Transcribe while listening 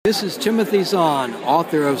This is Timothy Zahn,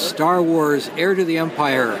 author of Star Wars: Heir to the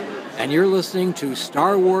Empire, and you're listening to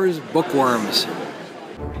Star Wars Bookworms.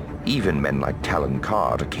 Even men like Talon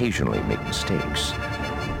Card occasionally make mistakes.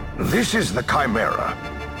 This is the Chimera.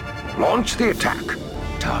 Launch the attack.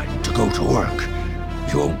 Time to go to work.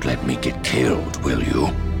 You won't let me get killed, will you?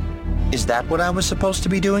 Is that what I was supposed to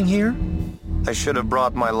be doing here? I should have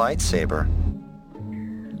brought my lightsaber.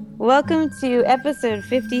 Welcome to episode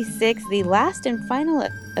 56, the last and final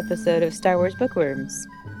episode of Star Wars Bookworms.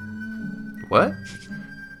 What?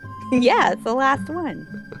 Yeah, it's the last one.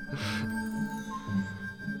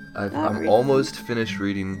 I'm almost finished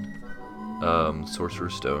reading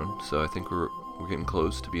Sorcerer's Stone, so I think we're getting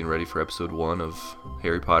close to being ready for episode 1 of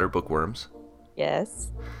Harry Potter Bookworms.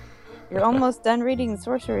 Yes. You're almost done reading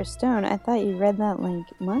Sorcerer's Stone. I thought you read that like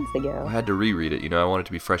months ago. I had to reread it. I wanted it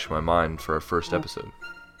to be fresh in my mind for our first episode.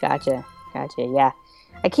 Gotcha, yeah.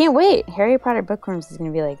 I can't wait. Harry Potter Bookworms is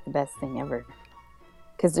going to be like the best thing ever.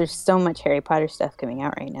 Because there's so much Harry Potter stuff coming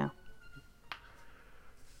out right now.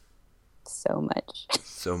 So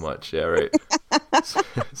much, yeah, right.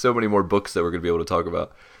 So many more books that we're going to be able to talk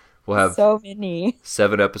about. We'll have so many.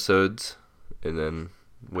 7 episodes, and then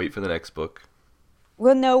wait for the next book.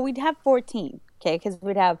 Well, no, we'd have 14, okay? Because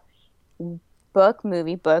we'd have book,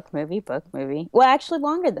 movie. Well, actually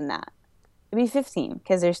longer than that. It'd be 15,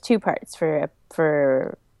 because there's 2 parts for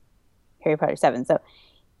Harry Potter 7. So it'd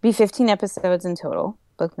be 15 episodes in total.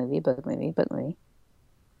 Book, movie. You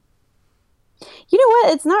know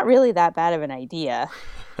what? It's not really that bad of an idea.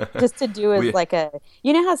 Just to do as like a...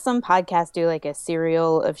 You know how some podcasts do like a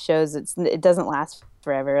serial of shows? It doesn't last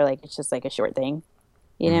forever. Like, it's just like a short thing.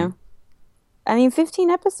 You know? I mean, 15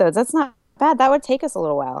 episodes, that's not bad. That would take us a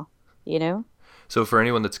little while, you know? So for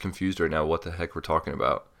anyone that's confused right now what the heck we're talking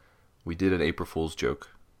about, we did an April Fool's joke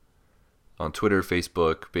on Twitter,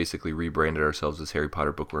 Facebook, basically rebranded ourselves as Harry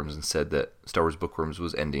Potter Bookworms and said that Star Wars Bookworms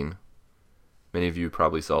was ending. Many of you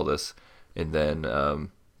probably saw this. And then,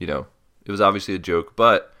 it was obviously a joke,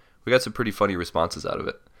 but we got some pretty funny responses out of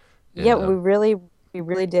it. And, yeah, we really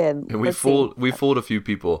did. And we fooled a few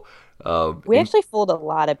people. We actually fooled a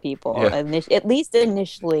lot of people, at least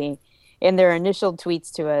initially. In their initial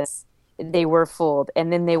tweets to us, they were fooled.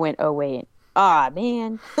 And then they went, oh, wait.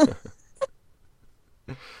 Man.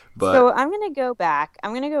 So I'm going to go back.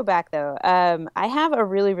 Though. I have a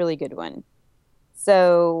really, really good one.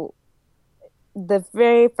 So the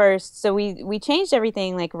very first, we changed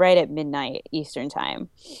everything like right at midnight Eastern time.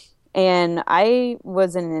 And I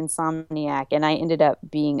was an insomniac, and I ended up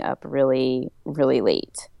being up really, really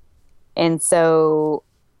late. And so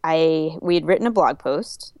we had written a blog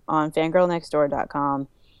post on fangirlnextdoor.com,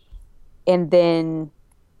 and then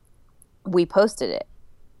we posted it.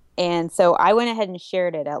 And so I went ahead and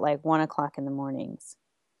shared it at like 1 o'clock in the mornings.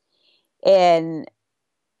 And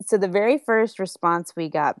so the very first response we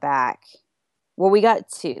got back, well, we got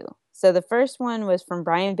 2. So the first one was from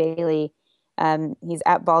Brian Bailey. He's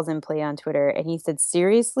at Balls in Play on Twitter. And he said,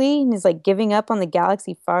 seriously? And he's like, giving up on the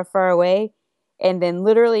galaxy far, far away. And then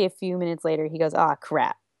literally a few minutes later, he goes,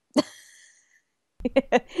 crap.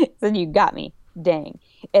 So you got me. Dang.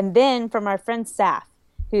 And then from our friend Saf,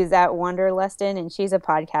 who's at Wanderlustin, and she's a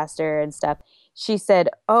podcaster and stuff, she said,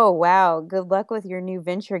 oh, wow, good luck with your new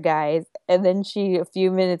venture, guys. And then she, a few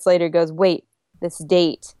minutes later, goes, wait, this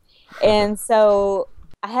date. And so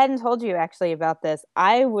I hadn't told you actually about this.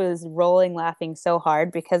 I was rolling laughing so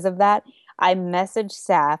hard because of that. I messaged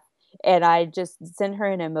Saf, and I just sent her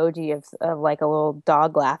an emoji of like a little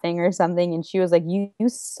dog laughing or something. And she was like, you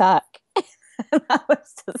suck. And I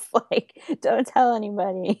was just like, don't tell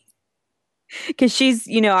anybody. Because she's,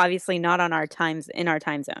 obviously not in our time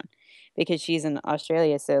zone, because she's in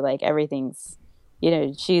Australia. So like everything's,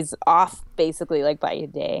 she's off basically like by a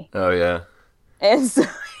day. Oh yeah. And so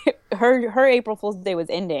her April Fool's Day was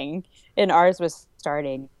ending and ours was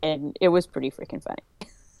starting, and it was pretty freaking funny.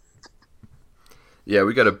 Yeah,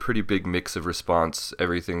 we got a pretty big mix of response.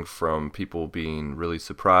 Everything from people being really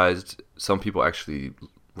surprised. Some people actually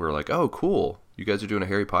were like, oh, cool. You guys are doing a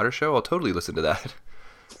Harry Potter show? I'll totally listen to that.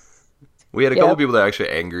 We had a couple people that were actually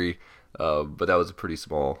angry, but that was a pretty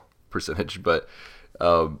small percentage. But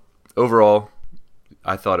overall,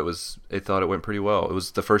 I thought it went pretty well. It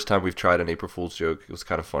was the first time we've tried an April Fool's joke. It was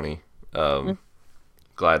kind of funny.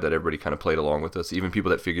 Glad that everybody kind of played along with us. Even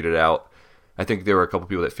people that figured it out. I think there were a couple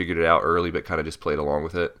people that figured it out early, but kind of just played along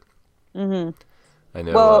with it. Mm-hmm. I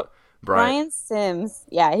know. Well, Brian Sims,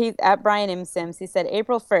 he's at Brian M. Sims. He said,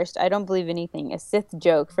 April 1st, I don't believe anything. A Sith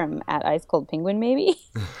joke from at Ice Cold Penguin, maybe?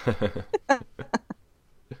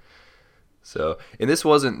 So, and this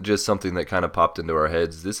wasn't just something that kind of popped into our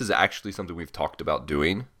heads. This is actually something we've talked about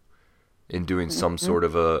doing. in doing some sort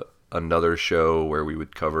of another show where we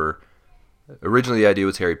would cover. Originally, the idea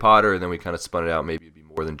was Harry Potter, and then we kind of spun it out. Maybe it'd be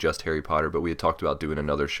more than just Harry Potter, but we had talked about doing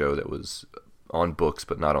another show that was on books,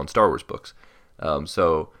 but not on Star Wars books.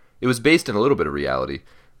 So it was based in a little bit of reality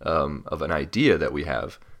of an idea that we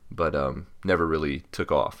have, but never really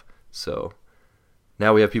took off. So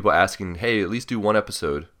now we have people asking, hey, at least do one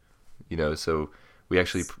episode. So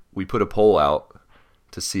we put a poll out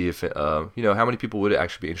to see if how many people would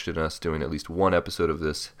actually be interested in us doing at least one episode of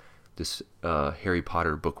this Harry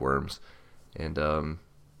Potter bookworms. And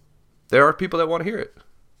there are people that want to hear it.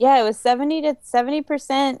 Yeah, it was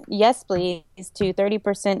 70% yes please to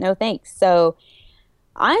 30% no thanks. So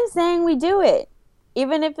I'm saying we do it.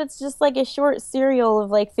 Even if it's just like a short serial of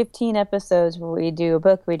like 15 episodes where we do a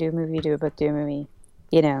book, we do a movie, do a book, do a movie,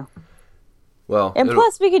 Well, and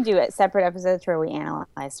plus we could do it separate episodes where we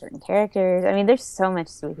analyze certain characters. I mean, there's so much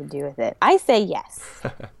we could do with it. I say yes.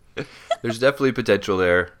 There's definitely potential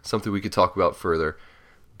there. Something we could talk about further.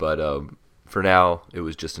 But for now, it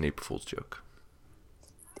was just an April Fool's joke.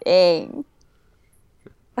 Dang.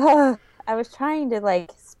 I was trying to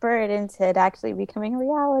like spur it into it actually becoming a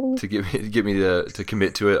reality. To get me to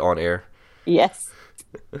commit to it on air. Yes.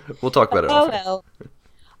 We'll talk about it off air. Well.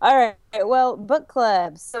 All right. Well, book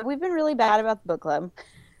club. So we've been really bad about the book club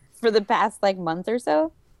for the past like month or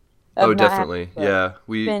so. Oh, definitely. Yeah.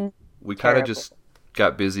 We kind terrible. of just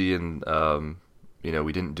got busy and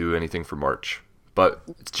we didn't do anything for March. But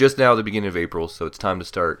it's just now the beginning of April, so it's time to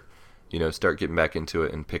start getting back into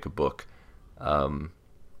it and pick a book.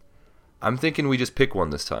 I'm thinking we just pick one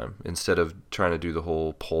this time instead of trying to do the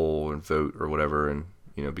whole poll and vote or whatever, and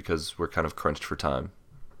because we're kind of crunched for time.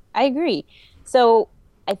 I agree. So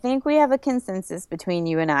I think we have a consensus between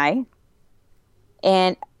you and I,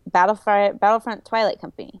 and Battlefront Twilight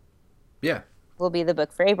Company. Yeah. Will be the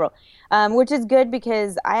book for April, which is good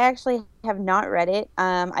because I actually have not read it.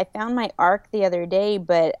 I found my ARC the other day,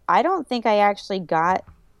 but I don't think I actually got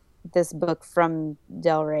this book from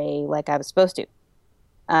Del Rey like I was supposed to.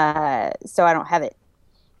 So I don't have it.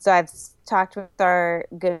 So I've talked with our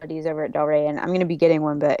good buddies over at Del Rey, and I'm going to be getting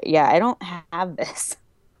one, but yeah, I don't have this.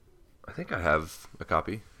 I think I have a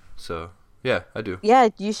copy, so yeah, I do. Yeah,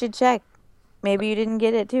 you should check. Maybe you didn't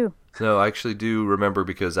get it too. No, I actually do remember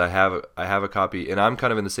because I have a copy, and I'm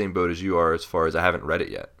kind of in the same boat as you are as far as I haven't read it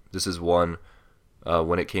yet. This is one,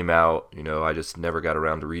 when it came out, I just never got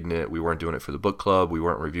around to reading it. We weren't doing it for the book club. We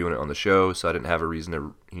weren't reviewing it on the show, so I didn't have a reason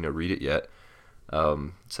to, read it yet.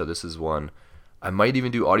 So this is one. I might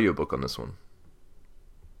even do audiobook on this one,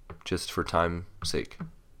 just for time's sake.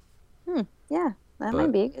 Yeah, that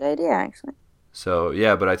might be a good idea, actually. So,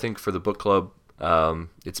 yeah, but I think for the book club,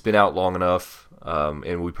 it's been out long enough,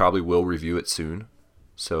 and we probably will review it soon.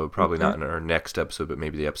 So probably not in our next episode, but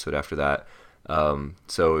maybe the episode after that.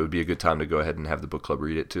 So it would be a good time to go ahead and have the book club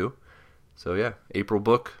read it too. So yeah, April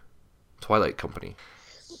book, Twilight Company.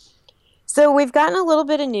 So we've gotten a little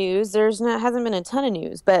bit of news. Hasn't been a ton of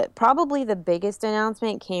news, but probably the biggest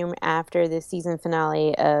announcement came after the season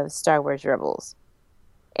finale of Star Wars Rebels.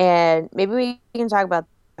 And maybe we can talk about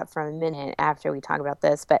that for a minute after we talk about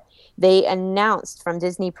this, but they announced from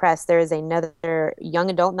Disney Press there is another young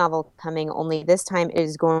adult novel coming, only this time it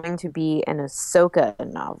is going to be an Ahsoka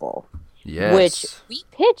novel. Yes. Which we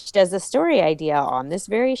pitched as a story idea on this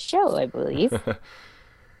very show, I believe.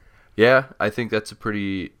 Yeah, I think that's a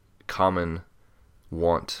pretty common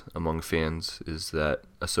want among fans, is that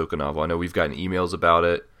Ahsoka novel. I know we've gotten emails about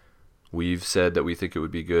it. We've said that we think it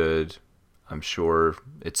would be good. I'm sure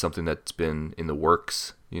it's something that's been in the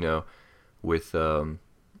works, with the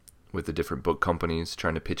different book companies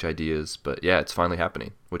trying to pitch ideas. But yeah, it's finally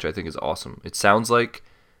happening, which I think is awesome. It sounds like,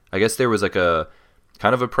 I guess there was like a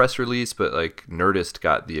kind of a press release, but like Nerdist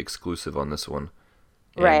got the exclusive on this one.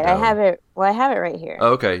 And, right, I have it. Well, I have it right here.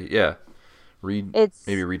 Oh, okay, yeah.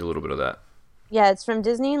 Maybe read a little bit of that. Yeah, it's from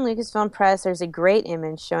Disney and Lucasfilm Press. There's a great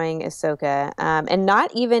image showing Ahsoka, and not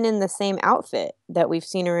even in the same outfit that we've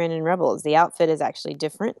seen her in Rebels. The outfit is actually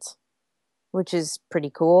different, which is pretty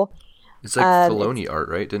cool. It's like Filoni art,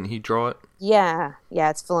 right? Didn't he draw it? Yeah,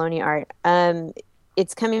 it's Filoni art.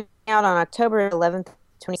 It's coming out on October 11th,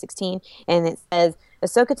 2016, and it says,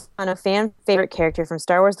 Ahsoka Tano, fan favorite character from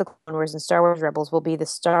Star Wars The Clone Wars and Star Wars Rebels, will be the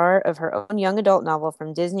star of her own young adult novel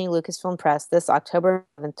from Disney Lucasfilm Press this October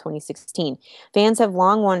 11th, 2016. Fans have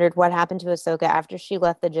long wondered what happened to Ahsoka after she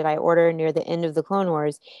left the Jedi Order near the end of The Clone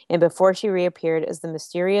Wars and before she reappeared as the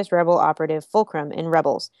mysterious rebel operative Fulcrum in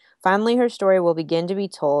Rebels. Finally, her story will begin to be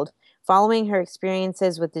told. Following her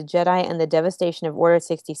experiences with the Jedi and the devastation of Order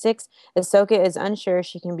 66, Ahsoka is unsure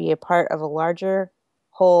she can be a part of a larger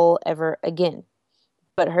whole ever again.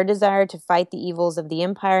 but her desire to fight the evils of the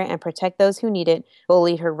Empire and protect those who need it will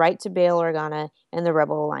lead her right to Bail Organa and the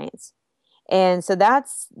Rebel Alliance. And so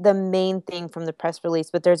that's the main thing from the press release.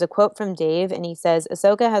 But there's a quote from Dave, and he says,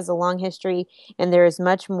 Ahsoka has a long history, and there is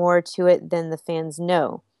much more to it than the fans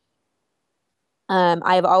know.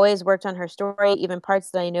 I have always worked on her story, even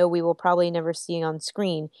parts that I know we will probably never see on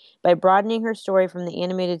screen. By broadening her story from the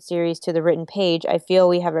animated series to the written page, I feel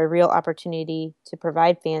we have a real opportunity to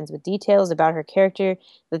provide fans with details about her character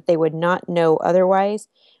that they would not know otherwise.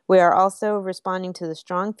 We are also responding to the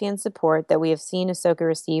strong fan support that we have seen Ahsoka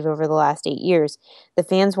receive over the last 8 years. The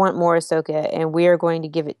fans want more Ahsoka, and we are going to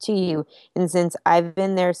give it to you. And since I've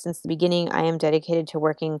been there since the beginning, I am dedicated to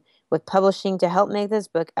working with publishing to help make this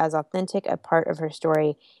book as authentic a part of her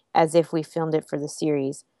story as if we filmed it for the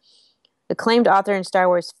series. Acclaimed author and Star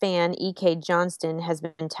Wars fan E.K. Johnston has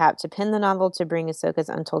been tapped to pen the novel to bring Ahsoka's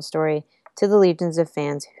untold story to the legions of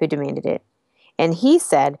fans who demanded it. And he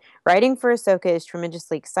said, writing for Ahsoka is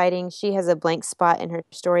tremendously exciting. She has a blank spot in her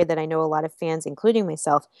story that I know a lot of fans, including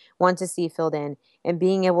myself, want to see filled in. And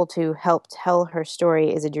being able to help tell her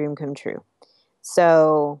story is a dream come true.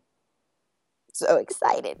 So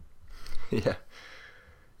excited. Yeah.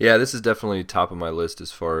 Yeah, this is definitely top of my list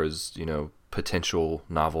as far as, potential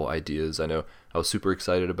novel ideas. I know I was super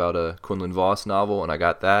excited about a Quinlan Vos novel, and I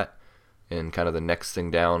got that. And kind of the next thing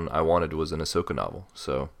down I wanted was an Ahsoka novel.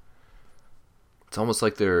 So it's almost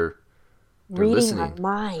like they're reading listening. Our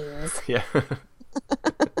minds. Yeah.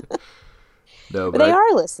 No, but they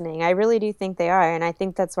are listening. I really do think they are. And I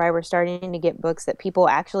think that's why we're starting to get books that people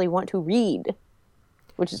actually want to read,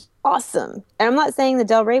 which is awesome. And I'm not saying the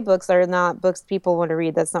Del Rey books are not books people want to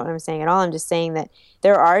read. That's not what I'm saying at all. I'm just saying that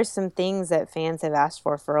there are some things that fans have asked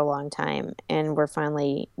for a long time, and we're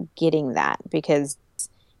finally getting that because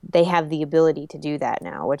they have the ability to do that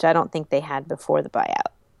now, which I don't think they had before the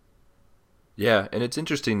buyout. Yeah, and it's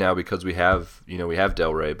interesting now because we have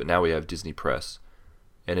Del Rey, but now we have Disney Press.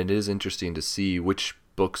 And it is interesting to see which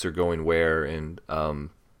books are going where, and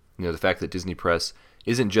the fact that Disney Press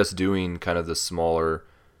isn't just doing kind of the smaller,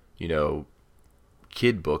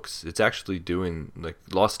 kid books. It's actually doing, like,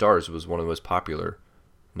 Lost Stars was one of the most popular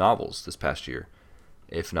novels this past year,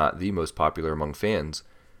 if not the most popular among fans.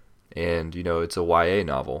 And, it's a YA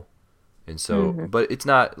novel. And so, but it's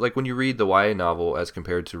not, like, when you read the YA novel as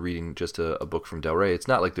compared to reading just a book from Del Rey, it's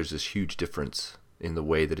not like there's this huge difference in the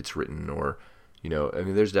way that it's written or,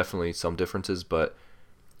 there's definitely some differences, but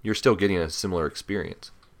you're still getting a similar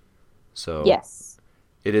experience. So yes,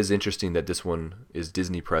 it is interesting that this one is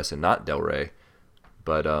Disney Press and not Del Rey.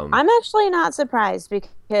 But I'm actually not surprised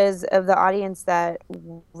because of the audience that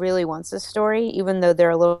really wants this story, even though they're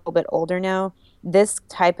a little bit older now. This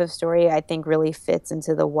type of story, I think, really fits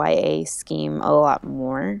into the YA scheme a lot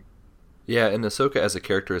more. Yeah, and Ahsoka as a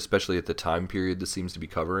character, especially at the time period this seems to be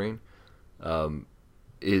covering,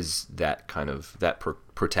 is that kind of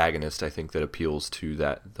protagonist, I think, that appeals to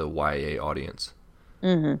the YA audience.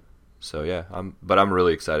 Mm-hmm. So yeah, I'm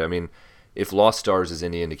really excited. I mean, if Lost Stars is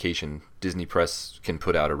any indication, Disney Press can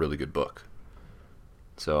put out a really good book.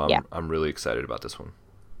 So I'm really excited about this one.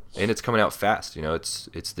 And it's coming out fast,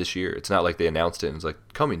 it's this year. It's not like they announced it and it's like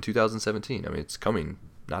coming 2017. I mean, it's coming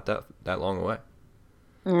not that long away.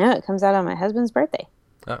 Yeah, it comes out on my husband's birthday.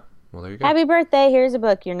 Oh, well, there you go. Happy birthday. Here's a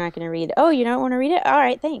book you're not going to read. Oh, you don't want to read it? All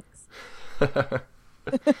right, thanks.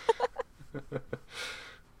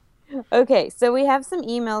 Okay, so we have some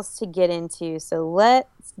emails to get into, so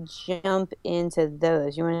let's jump into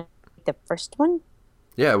those. You want to take the first one?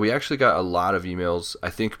 Yeah, we actually got a lot of emails, I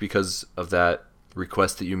think because of that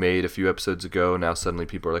request that you made a few episodes ago. Now suddenly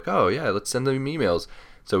people are like, oh yeah, let's send them emails.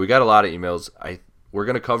 So we got a lot of emails. We're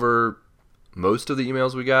going to cover most of the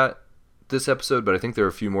emails we got this episode, but I think there are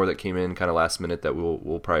a few more that came in kind of last minute that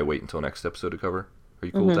we'll probably wait until next episode to cover. Are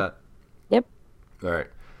you cool with that? Yep. All right.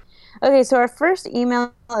 Okay, so our first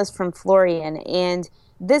email is from Florian, and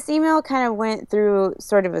this email kind of went through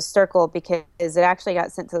sort of a circle because it actually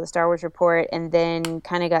got sent to the Star Wars Report and then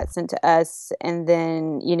kind of got sent to us, and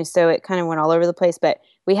then, so it kind of went all over the place, but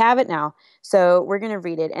we have it now, so we're going to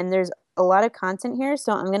read it, and there's a lot of content here,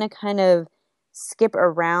 so I'm going to kind of skip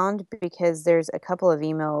around because there's a couple of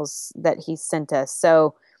emails that he sent us.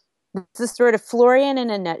 So this is sort of Florian in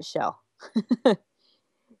a nutshell.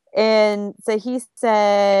 And so he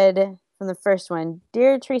said from the first one,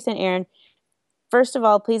 Dear Teresa and Aaron, first of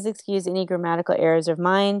all, please excuse any grammatical errors of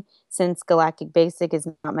mine since Galactic Basic is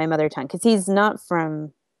not my mother tongue. Because he's not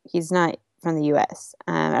from the U.S.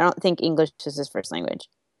 I don't think English is his first language.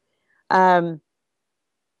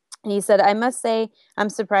 And he said, I must say, I'm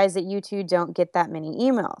surprised that you two don't get that many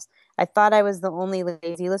emails. I thought I was the only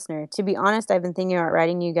lazy listener. To be honest, I've been thinking about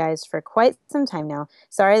writing you guys for quite some time now.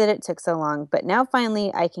 Sorry that it took so long, but now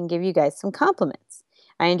finally I can give you guys some compliments.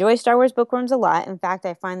 I enjoy Star Wars Bookworms a lot. In fact,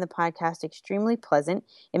 I find the podcast extremely pleasant.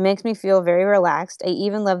 It makes me feel very relaxed. I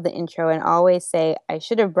even love the intro and always say I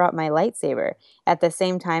should have brought my lightsaber at the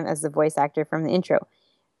same time as the voice actor from the intro.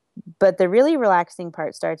 But the really relaxing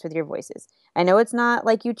part starts with your voices. I know it's not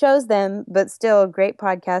like you chose them, but still great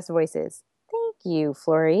podcast voices. Thank you,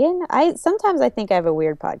 Florian. Sometimes I think I have a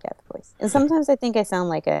weird podcast voice. And sometimes I think I sound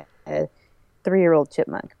like a 3-year-old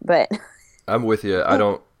chipmunk. But I'm with you.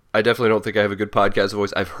 I definitely don't think I have a good podcast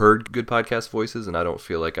voice. I've heard good podcast voices, and I don't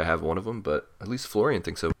feel like I have one of them, but at least Florian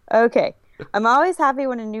thinks so. Okay. I'm always happy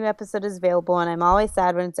when a new episode is available, and I'm always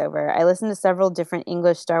sad when it's over. I listen to several different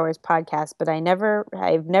English Star Wars podcasts, but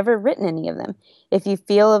I've never written any of them. If you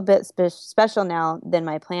feel a bit special now, then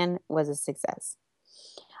my plan was a success.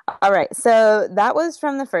 All right, so that was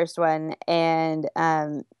from the first one, and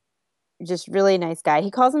just really nice guy.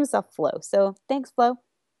 He calls himself Flo, so thanks, Flo.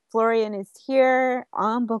 Florian is here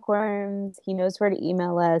on Bookworms. He knows where to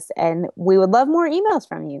email us, and we would love more emails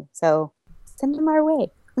from you, so send them our way.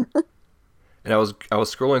 And I was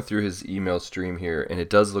scrolling through his email stream here, and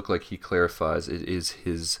it does look like he clarifies it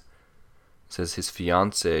says his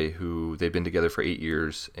fiance, who they've been together for 8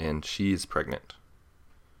 years, and she's pregnant.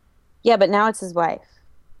 Yeah, but now it's his wife.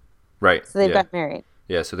 Right. So they've got married.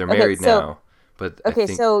 Yeah, so they're married now. But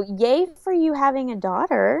so yay for you having a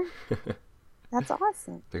daughter. That's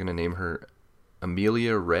awesome. They're gonna name her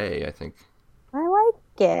Amelia Ray, I think. I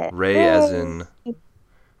like it. Ray as in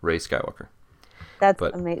Ray Skywalker. That's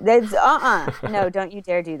amazing. That's No, don't you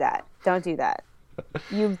dare do that. Don't do that.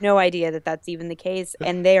 You have no idea that that's even the case,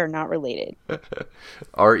 and they are not related.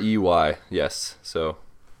 Rey, yes. So,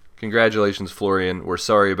 congratulations, Florian. We're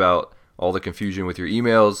sorry about all the confusion with your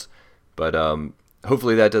emails, but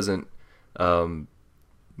hopefully that doesn't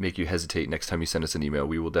make you hesitate next time you send us an email.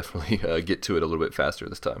 We will definitely get to it a little bit faster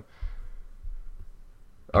this time.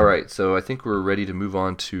 All right, so I think we're ready to move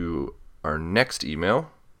on to our next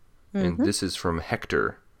email. And this is from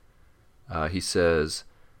Hector. He says,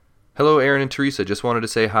 hello, Aaron and Teresa. Just wanted to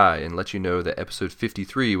say hi and let you know that episode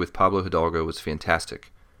 53 with Pablo Hidalgo was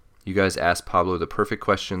fantastic. You guys asked Pablo the perfect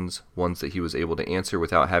questions, ones that he was able to answer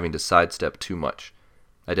without having to sidestep too much.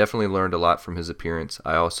 I definitely learned a lot from his appearance.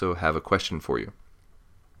 I also have a question for you.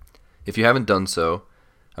 If you haven't done so,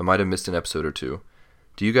 I might have missed an episode or two.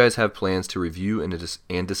 Do you guys have plans to review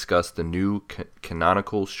and discuss the new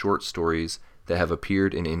canonical short stories that have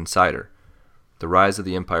appeared in Insider, the Rise of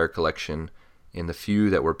the Empire collection, and the few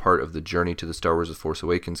that were part of the Journey to the Star Wars The Force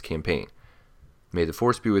Awakens campaign? May the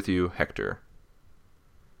Force be with you, Hector.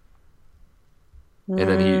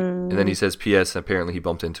 And then he says, P.S. Apparently he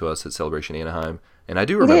bumped into us at Celebration Anaheim, and I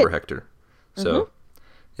do remember Hector. So,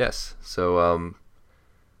 yes. So,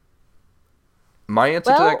 my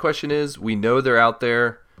answer to that question is, we know they're out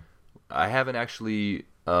there. I haven't actually...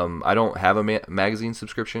 I don't have a magazine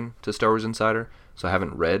subscription to Star Wars Insider, so I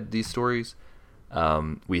haven't read these stories.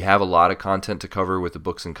 We have a lot of content to cover with the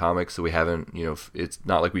books and comics, so we haven't, it's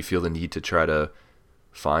not like we feel the need to try to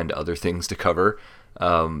find other things to cover.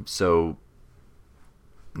 So,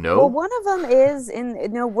 no. Well, one of them is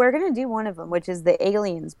we're going to do one of them, which is the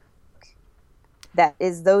Aliens book. That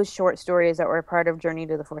is those short stories that were part of Journey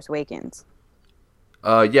to the Force Awakens.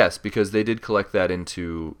 Yes, because they did collect that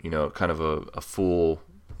into, kind of a full,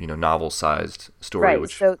 novel-sized story. Right,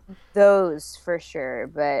 so those for sure,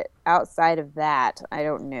 but outside of that, I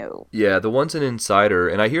don't know. Yeah, the ones in Insider,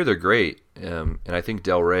 and I hear they're great, and I think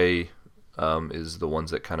Del Rey is the ones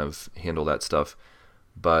that kind of handle that stuff.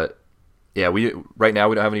 But, yeah, right now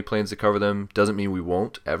we don't have any plans to cover them. Doesn't mean we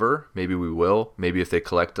won't ever. Maybe we will. Maybe if they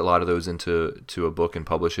collect a lot of those into a book and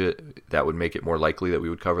publish it, that would make it more likely that we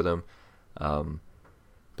would cover them.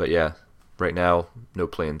 But yeah, right now, no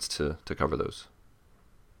plans to cover those.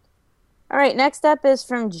 All right, next up is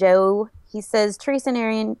from Joe. He says, Teresa and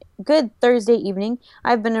Arian, good Thursday evening.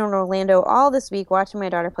 I've been in Orlando all this week watching my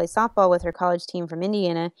daughter play softball with her college team from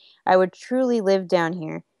Indiana. I would truly live down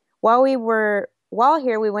here. While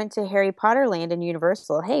here, we went to Harry Potter Land and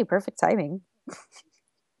Universal. Hey, perfect timing.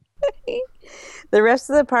 The rest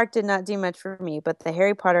of the park did not do much for me, but the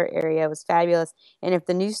Harry Potter area was fabulous, and if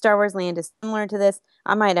the new Star Wars land is similar to this,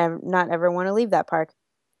 I might not ever want to leave that park.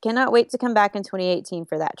 Cannot wait to come back in 2018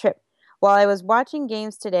 for that trip. While I was watching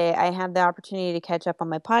games today, I had the opportunity to catch up on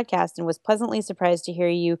my podcast and was pleasantly surprised to hear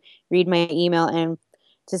you read my email and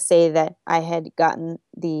to say that I had gotten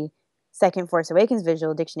the second Force Awakens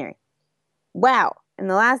visual dictionary. Wow. In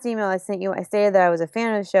the last email I sent you, I stated that I was a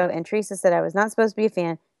fan of the show, and Teresa said I was not supposed to be a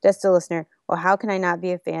fan. Just a listener. Well, how can I not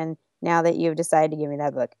be a fan now that you've decided to give me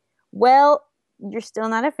that book? Well, you're still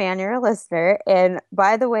not a fan. You're a listener. And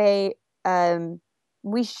by the way,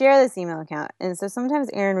 we share this email account. And so sometimes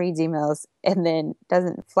Aaron reads emails and then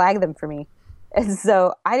doesn't flag them for me. And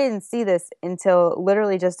so I didn't see this until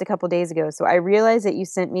literally just a couple days ago. So I realized that you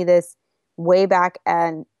sent me this way back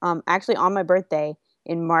and actually on my birthday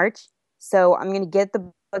in March. So I'm going to get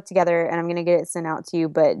the book together and I'm going to get it sent out to you.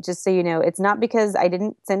 But just so you know, it's not because I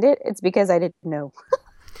didn't send it. It's because I didn't know.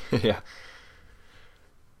 Yeah.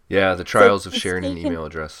 Yeah, the trials of sharing an email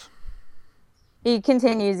address. He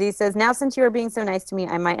continues. He says, now since you are being so nice to me,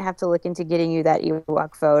 I might have to look into getting you that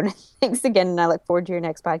Ewok phone. Thanks again, and I look forward to your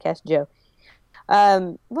next podcast, Joe.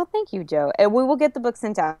 Well, thank you, Joe. And we will get the book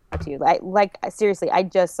sent out to you. Seriously, I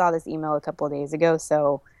just saw this email a couple of days ago,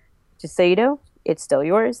 so just so you know, it's still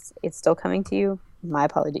yours. It's still coming to you. My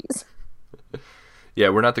apologies. Yeah,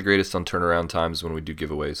 we're not the greatest on turnaround times when we do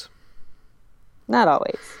giveaways. Not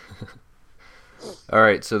always. All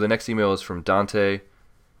right, so the next email is from Dante.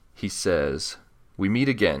 He says, we meet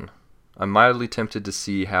again. I'm mildly tempted to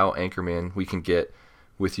see how Anchorman we can get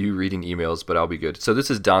with you reading emails, but I'll be good. So this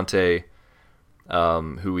is Dante,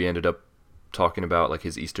 who we ended up talking about, like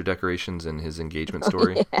his Easter decorations and his engagement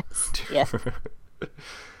story. Yes.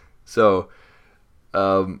 So,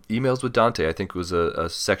 emails with Dante, I think, was a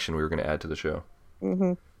section we were going to add to the show.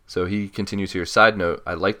 Mm-hmm. So he continues here. Side note,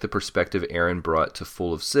 I like the perspective Aaron brought to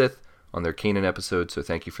Full of Sith on their Kanan episode, so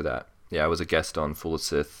thank you for that. Yeah, I was a guest on Full of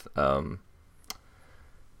Sith.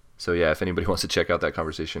 So yeah, if anybody wants to check out that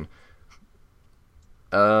conversation.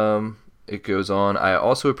 It goes on. I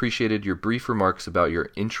also appreciated your brief remarks about your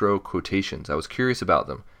intro quotations. I was curious about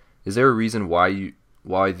them. Is there a reason why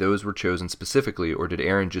those were chosen specifically, or did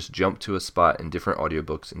Aaron just jump to a spot in different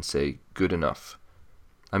audiobooks and say, good enough?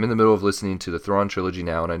 I'm in the middle of listening to the Thrawn trilogy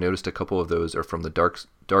now, and I noticed a couple of those are from the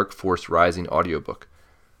Dark Force Rising audiobook.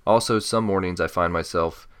 Also, some mornings I find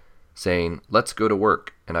myself saying, let's go to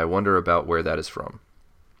work, and I wonder about where that is from.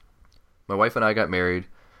 My wife and I got married.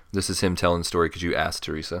 This is him telling the story because you asked,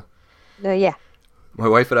 Teresa. Yeah. My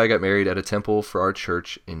wife and I got married at a temple for our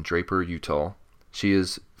church in Draper, Utah. She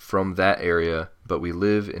is from that area, but we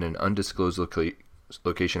live in an undisclosed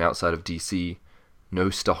location outside of D.C. No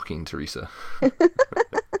stalking, Teresa.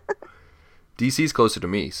 D.C.'s closer to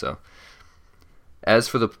me, so... As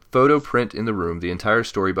for the photo print in the room, the entire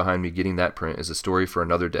story behind me getting that print is a story for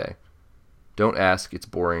another day. Don't ask, it's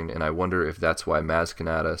boring, and I wonder if that's why Maz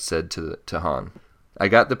Kanata said to Han. I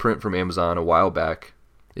got the print from Amazon a while back.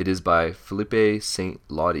 It is by Philippe Saint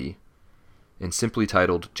Lodi, and simply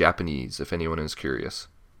titled Japanese, if anyone is curious.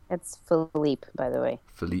 That's Philippe, by the way.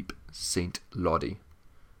 Philippe Saint Lodi.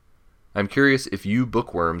 I'm curious if you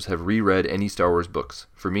bookworms have reread any Star Wars books.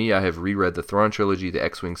 For me, I have reread the Thrawn trilogy, the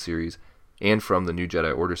X-Wing series, and from the New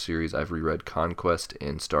Jedi Order series, I've reread Conquest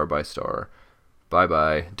and Star by Star.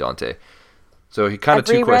 Bye-bye, Dante. So he kind of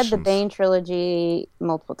two questions. I've reread the Bane trilogy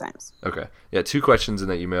multiple times. Okay. Yeah, 2 questions in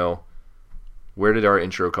the email. Where did our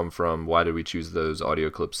intro come from? Why did we choose those audio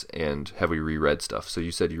clips? And have we reread stuff? So you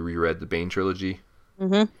said you reread the Bane trilogy?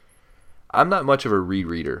 Mm-hmm. I'm not much of a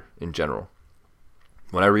rereader in general.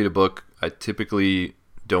 When I read a book, I typically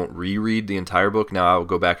don't reread the entire book. Now I'll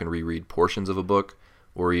go back and reread portions of a book,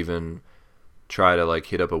 or even try to like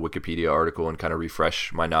hit up a Wikipedia article and kind of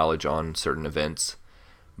refresh my knowledge on certain events,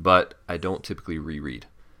 but I don't typically reread.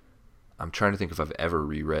 I'm trying to think if I've ever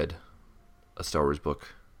reread a Star Wars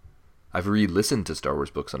book. I've re-listened to Star Wars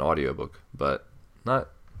books on audiobook, but not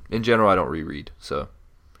in general. I don't reread. So,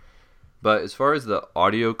 but as far as the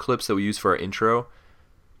audio clips that we use for our intro,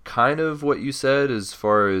 kind of what you said as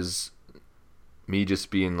far as me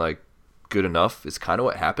just being like good enough is kind of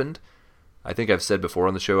what happened. I think I've said before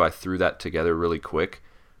on the show, I threw that together really quick.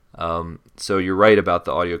 So you're right about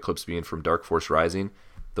the audio clips being from Dark Force Rising.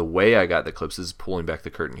 The way I got the clips is pulling back the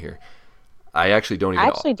curtain here. I actually don't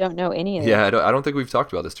know any of it. Yeah, I don't think we've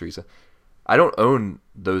talked about this, Teresa. I don't own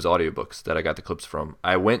those audiobooks that I got the clips from.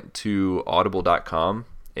 I went to audible.com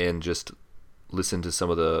and just listened to some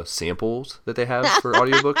of the samples that they have for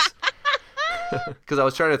audiobooks. Because I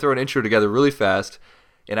was trying to throw an intro together really fast,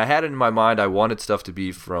 and I had it in my mind I wanted stuff to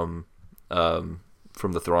be from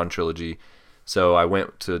the Thrawn trilogy. So I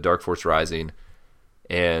went to Dark Force Rising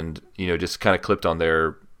and, just kind of clipped on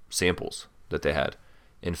their samples that they had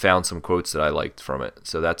and found some quotes that I liked from it.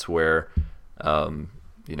 So that's where,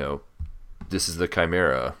 this is the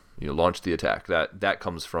Chimera, launch the attack. That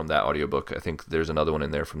comes from that audiobook. I think there's another one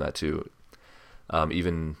in there from that too.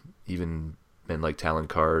 Even men like Talon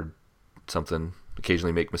Card, something,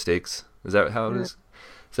 occasionally make mistakes. Is that how it is?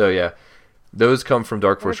 So yeah. Those come from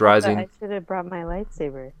Dark Force Rising. I should have brought my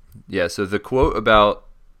lightsaber. Yeah, so the quote about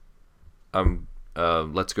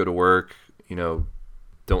let's go to work,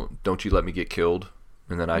 don't you let me get killed,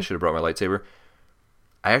 and then I should have brought my lightsaber.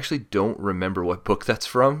 I actually don't remember what book that's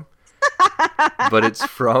from, but it's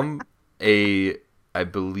from I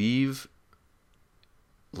believe,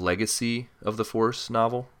 Legacy of the Force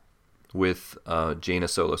novel with Jaina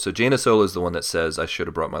Solo. So Jaina Solo is the one that says I should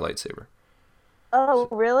have brought my lightsaber. Oh,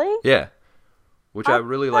 really? Yeah, which I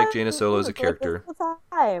really like Jaina Solo as a character.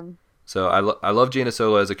 So I love Jaina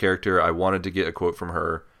Solo as a character. I wanted to get a quote from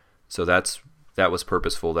her, so that was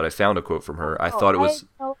purposeful that I found a quote from her. I thought it was.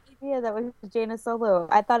 I had no idea that was Jaina Solo.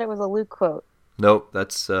 I thought it was a Luke quote. Nope,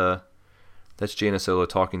 that's Jaina Solo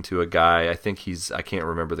talking to a guy. I think I can't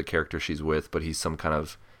remember the character she's with, but he's some kind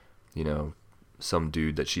of, some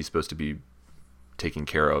dude that she's supposed to be taking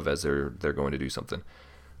care of as they're going to do something.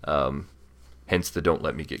 Hence the "don't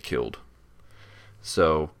let me get killed."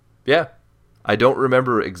 So, yeah. I don't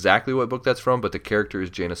remember exactly what book that's from, but the character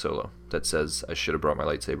is Jaina Solo that says I should have brought my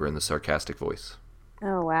lightsaber in the sarcastic voice.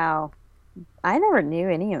 Oh, wow. I never knew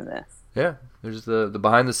any of this. Yeah, there's the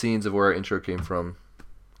behind the scenes of where our intro came from.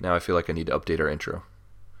 Now I feel like I need to update our intro.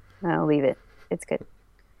 I'll leave it. It's good.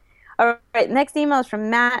 All right, next email is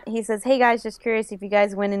from Matt. He says, "Hey guys, just curious if you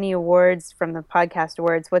guys win any awards from the podcast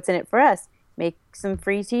awards. What's in it for us? Make some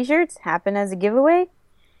free t-shirts? Happen as a giveaway?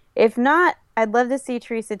 If not, I'd love to see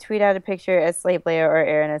Teresa tweet out a picture as Slave Leia or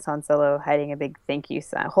Aaron as Han Solo holding a big thank you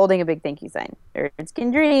sign. Nerds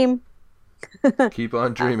can dream." Keep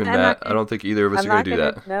on dreaming, Matt. I don't think either of us are going to do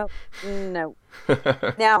that. No.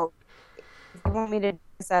 Now, if you want me to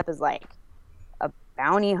dress up as like a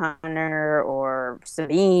bounty hunter or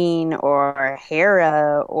Sabine or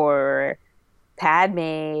Hera or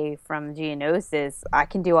Padme from Geonosis, I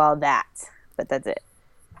can do all that. But that's it.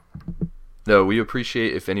 No, we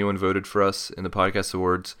appreciate if anyone voted for us in the podcast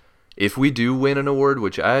awards. If we do win an award,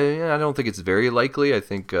 which I don't think it's very likely. I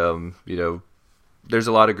think there's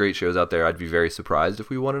a lot of great shows out there. I'd be very surprised if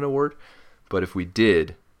we won an award, but if we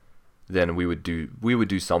did, then we would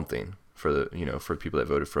do something for the for people that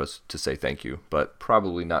voted for us to say thank you, but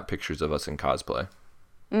probably not pictures of us in cosplay.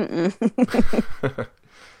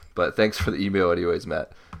 But thanks for the email anyways,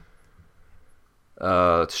 Matt.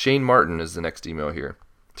 Shane Martin is the next email here.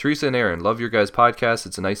 Teresa and Aaron, love your guys' podcast.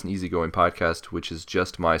 It's a nice and easygoing podcast, which is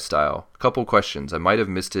just my style. A couple questions. I might have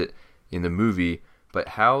missed it in the movie, but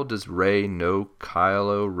how does Rey know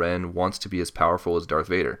Kylo Ren wants to be as powerful as Darth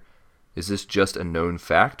Vader? Is this just a known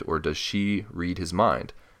fact, or does she read his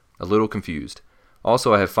mind? A little confused.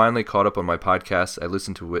 Also, I have finally caught up on my podcasts I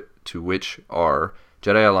listen to which are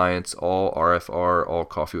Jedi Alliance, All RFR, All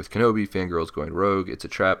Coffee with Kenobi, Fangirls Going Rogue, It's a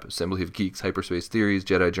Trap, Assembly of Geeks, Hyperspace Theories,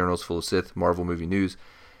 Jedi Journals Full of Sith, Marvel Movie News,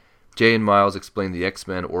 Jay and Miles Explain the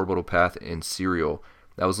X-Men, Orbital Path, and Serial.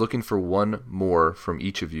 I was looking for one more from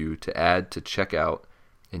each of you to add to check out,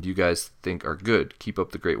 and you guys think are good. Keep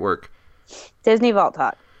up the great work. Disney Vault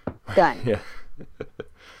Talk. Done. Yeah.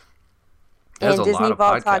 And Disney Disney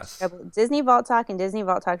Vault Talk, Disney and Disney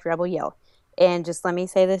Vault Talk Rebel Yell. And just let me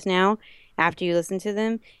say this now. After you listen to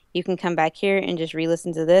them, you can come back here and just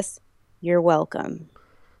re-listen to this. You're welcome.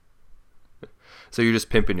 So you're just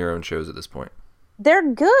pimping your own shows at this point.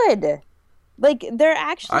 They're good. Like, they're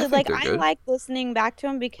actually, I like listening back to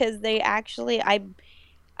them because they actually, I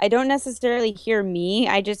don't necessarily hear me.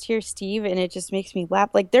 I just hear Steve, and it just makes me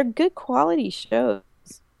laugh. Like, they're good quality shows.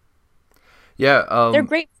 Yeah. They're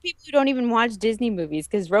great for people who don't even watch Disney movies,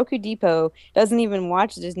 because Roku Depot doesn't even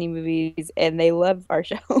watch Disney movies, and they love our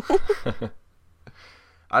show.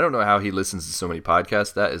 I don't know how he listens to so many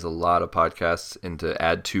podcasts. That is a lot of podcasts, and to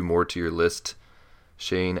add 2 more to your list,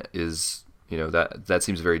 Shane, is... that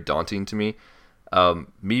seems very daunting to me.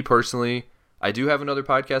 Me personally, I do have another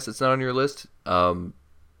podcast that's not on your list.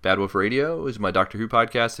 Bad Wolf Radio is my Doctor Who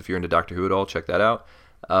podcast. If you're into Doctor Who at all, check that out.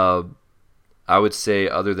 I would say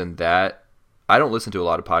other than that, I don't listen to a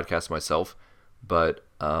lot of podcasts myself, but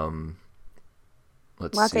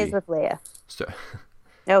let's see. Lattes with Leia.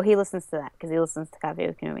 No, he listens to that because he listens to Coffee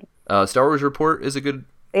with Kenobi. Star Wars Report is a good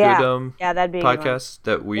that'd be a podcast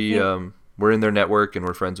that we we're in their network and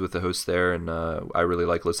we're friends with the hosts there, and I really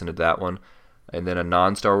like listening to that one. And then a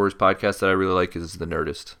non-Star Wars podcast that I really like is The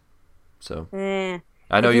Nerdist. So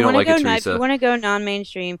I know you don't like it, Teresa. If you want to go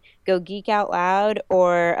non-mainstream, go Geek Out Loud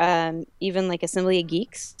or even like Assembly of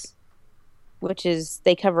Geeks, which is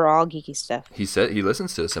they cover all geeky stuff. He said he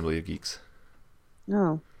listens to Assembly of Geeks.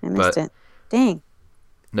 Oh, I missed it. Dang.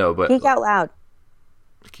 No, but Geek Out Loud.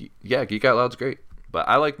 Yeah, Geek Out Loud's great. But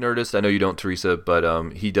I like Nerdist. I know you don't, Teresa,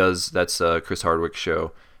 but he does. That's Chris Hardwick's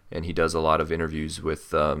show, and he does a lot of interviews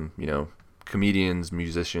with comedians,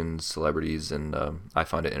 musicians, celebrities, and I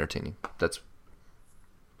find it entertaining.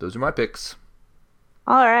 Those are my picks.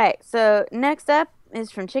 All right. So next up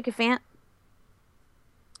is from Chickafant,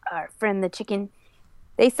 our friend the chicken.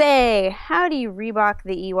 They say, "How do you Reebok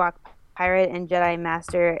the Ewok pirate and Jedi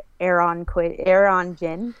Master Aaron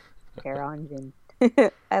Jin? Aaron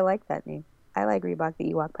Jin. I like that name. I like Reebok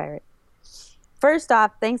the Ewok pirate. First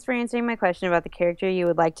off, thanks for answering my question about the character you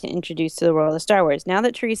would like to introduce to the world of Star Wars. Now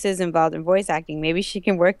that Teresa is involved in voice acting, maybe she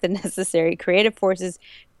can work the necessary creative forces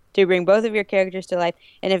to bring both of your characters to life.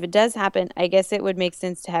 And if it does happen, I guess it would make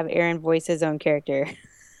sense to have Aaron voice his own character.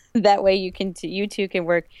 That way you two can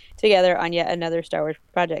work together on yet another Star Wars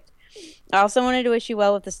project. I also wanted to wish you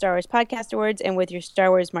well with the Star Wars Podcast Awards and with your Star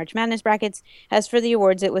Wars March Madness brackets. As for the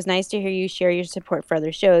awards, it was nice to hear you share your support for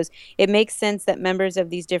other shows. It makes sense that members of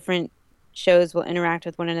these different shows will interact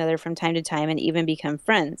with one another from time to time and even become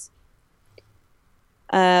friends.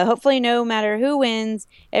 Hopefully, no matter who wins,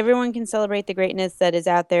 everyone can celebrate the greatness that is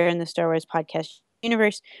out there in the Star Wars podcast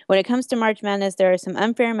universe. When it comes to March Madness, there are some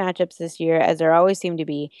unfair matchups this year, as there always seem to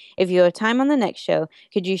be. If you have time on the next show,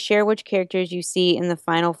 could you share which characters you see in the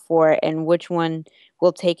final four and which one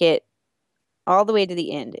will take it all the way to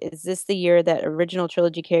the end? Is this the year that original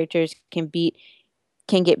trilogy characters can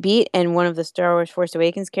get beat and one of the Star Wars Force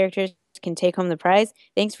Awakens characters can take home the prize?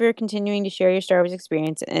 Thanks for continuing to share your Star Wars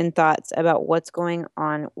experience and thoughts about what's going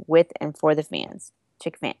on with and for the fans.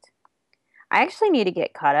 Chick Fant. I actually need to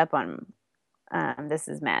get caught up on This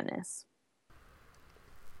Is Madness.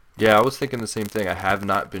 Yeah, I was thinking the same thing. I have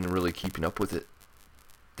not been really keeping up with it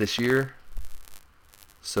this year.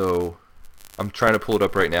 So I'm trying to pull it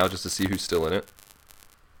up right now just to see who's still in it.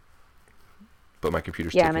 But my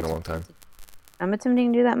computer's taking a long time. I'm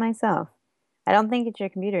attempting to do that myself. I don't think it's your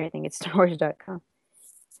computer. I think it's StarWars.com.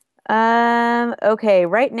 Okay,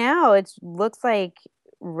 right now it looks like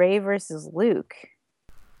Rey versus Luke.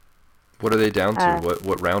 What are they down to?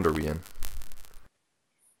 What round are we in?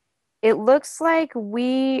 It looks like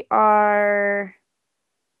we are.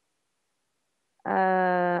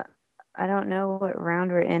 I don't know what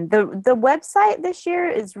round we're in. The website this year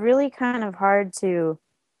is really kind of hard to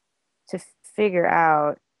figure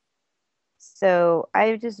out. So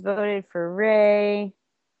I just voted for Rey.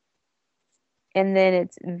 And then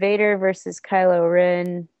it's Vader versus Kylo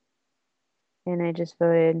Ren. And I just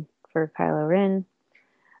voted for Kylo Ren.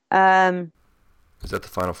 Is that the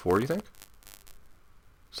final four, you think?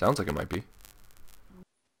 Sounds like it might be.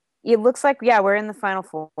 It looks like, yeah, we're in the final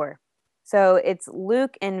four. So it's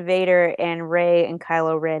Luke and Vader and Rey and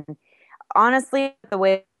Kylo Ren. Honestly, the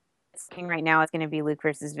way it's looking right now is going to be Luke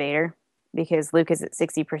versus Vader, because Luke is at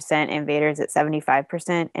 60% and Vader is at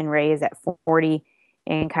 75% and Rey is at 40%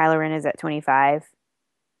 and Kylo Ren is at 25%.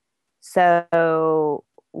 So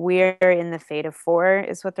we're in the Fate of Four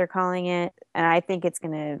is what they're calling it. And I think it's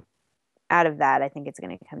going to, out of that, I think it's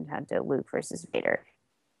going to come down to Luke versus Vader.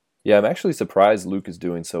 Yeah, I'm actually surprised Luke is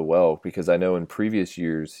doing so well, because I know in previous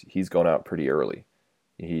years he's gone out pretty early.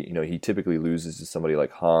 He typically loses to somebody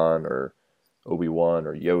like Han or Obi-Wan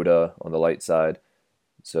or Yoda on the light side.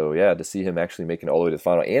 So yeah, to see him actually making it all the way to the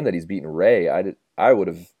final, and that he's beaten Rey, I would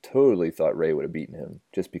have totally thought Rey would have beaten him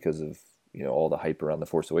just because of all the hype around the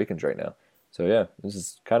Force Awakens right now. So yeah, this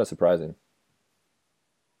is kind of surprising.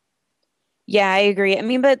 Yeah, I agree. I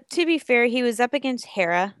mean, but to be fair, he was up against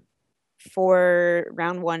Hera for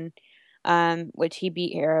round one, which he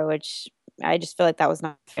beat Hera, which I just feel like that was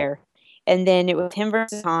not fair. And then it was him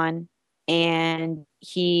versus Han, and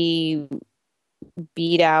he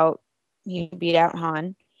beat out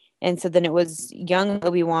Han. And so then it was young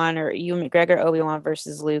Obi-Wan or Ewan McGregor Obi-Wan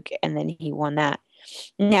versus Luke, and then he won that.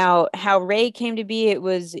 Now, how Rey came to be, it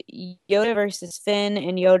was Yoda versus Finn,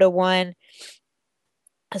 and Yoda won.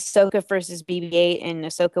 Ahsoka versus BB-8, and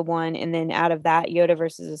Ahsoka won. And then out of that, Yoda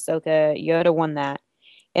versus Ahsoka, Yoda won that.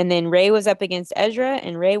 And then Rey was up against Ezra,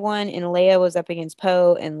 and Rey won. And Leia was up against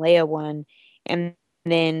Poe, and Leia won. And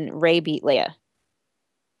then Rey beat Leia.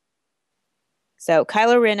 So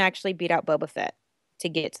Kylo Ren actually beat out Boba Fett to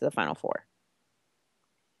get to the final four.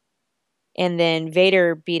 And then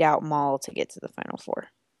Vader beat out Maul to get to the final four.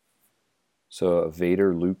 So a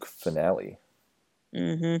Vader-Luke finale.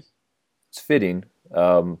 Mm-hmm. It's fitting.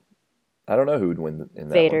 I don't know who would win in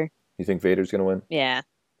that Vader. one. You think Vader's going to win? Yeah.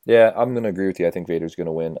 Yeah, I'm going to agree with you. I think Vader's going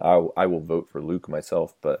to win. I will vote for Luke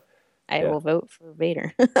myself, but... I will vote for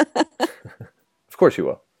Vader. Of course you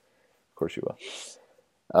will. Of course you will.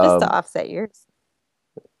 Just to offset yours.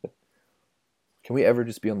 Can we ever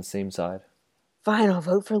just be on the same side? Fine, I'll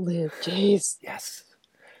vote for Luke. Jeez. Yes.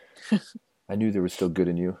 I knew there was still good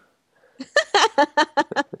in you.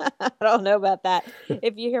 I don't know about that.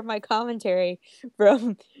 If you hear my commentary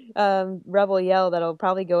from Rebel Yell, that'll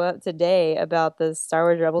probably go up today about the Star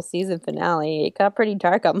Wars Rebel season finale. It got pretty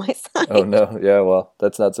dark on my side. Oh no, yeah, well,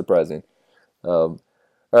 that's not surprising. All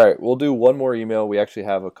right, we'll do one more email. We actually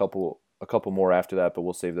have a couple more after that, but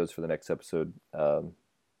we'll save those for the next episode,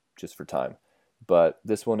 just for time. But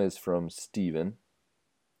this one is from Steven,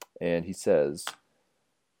 and he says,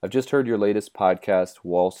 I've just heard your latest podcast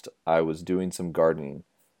whilst I was doing some gardening.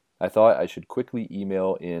 I thought I should quickly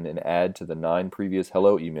email in and add to the 9 previous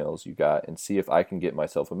hello emails you got and see if I can get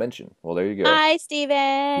myself a mention. Well, there you go. Hi,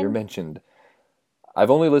 Steven. You're mentioned. I've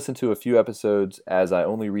only listened to a few episodes as I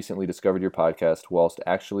only recently discovered your podcast whilst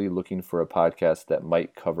actually looking for a podcast that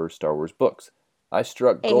might cover Star Wars books. I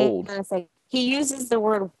struck gold. Hang on a second. He uses the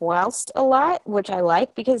word whilst a lot, which I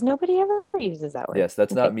like because nobody ever uses that word. Yes,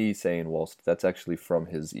 that's not me saying whilst. That's actually from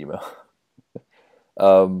his email.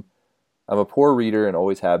 I'm a poor reader and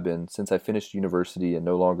always have been since I finished university and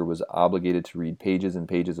no longer was obligated to read pages and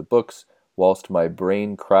pages of books whilst my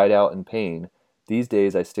brain cried out in pain. These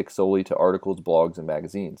days I stick solely to articles, blogs, and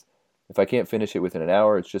magazines. If I can't finish it within an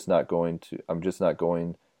hour, I'm just not going to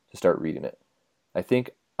start reading it. I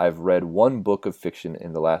think I've read 1 book of fiction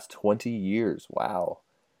in the last 20 years. Wow.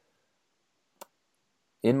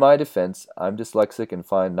 In my defense, I'm dyslexic and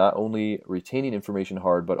find not only retaining information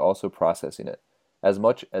hard, but also processing it. As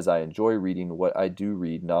much as I enjoy reading what I do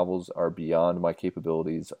read, novels are beyond my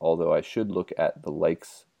capabilities, although I should look at the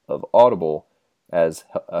likes of Audible as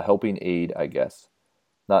a helping aid, I guess.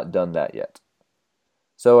 Not done that yet.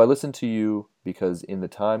 So I listen to you because in the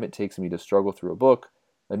time it takes me to struggle through a book,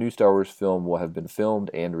 a new Star Wars film will have been filmed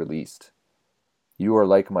and released. You are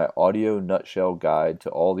like my audio nutshell guide to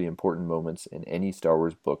all the important moments in any Star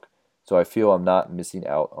Wars book, so I feel I'm not missing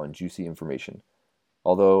out on juicy information.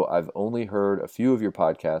 Although I've only heard a few of your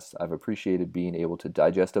podcasts, I've appreciated being able to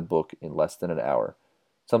digest a book in less than an hour.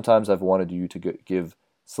 Sometimes I've wanted you to give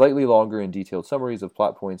slightly longer and detailed summaries of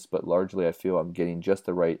plot points, but largely I feel I'm getting just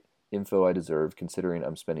the right info I deserve, considering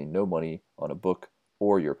I'm spending no money on a book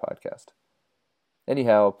or your podcast.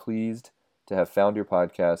 Anyhow, pleased to have found your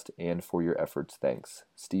podcast and for your efforts. Thanks.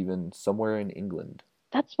 Stephen, somewhere in England.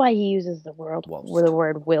 That's why he uses the word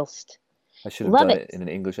whilst. I should have done it in an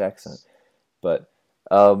English accent. But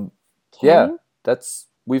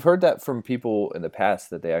we've heard that from people in the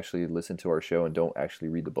past that they actually listen to our show and don't actually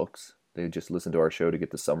read the books. They just listen to our show to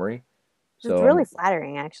get the summary. So it's really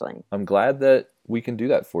flattering, actually. I'm glad that we can do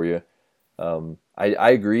that for you.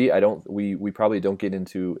 I agree. We probably don't get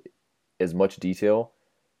into as much detail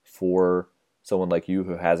for someone like you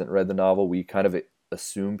who hasn't read the novel. We kind of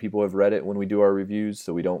assume people have read it when we do our reviews,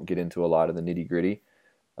 so we don't get into a lot of the nitty gritty.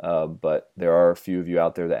 But there are a few of you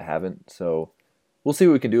out there that haven't, so we'll see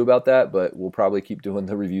what we can do about that, but we'll probably keep doing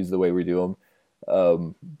the reviews the way we do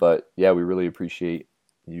them. But yeah, we really appreciate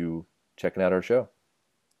you checking out our show.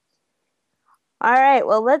 All right,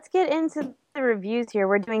 well, let's get into the reviews here.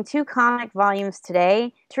 We're doing 2 comic volumes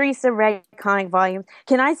today. Teresa read comic volumes.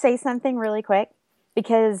 Can I say something really quick?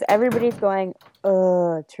 Because everybody's going,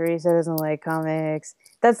 oh, Teresa doesn't like comics.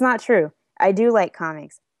 That's not true. I do like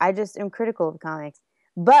comics. I just am critical of comics.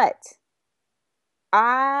 But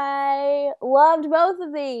I loved both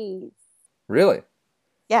of these. Really?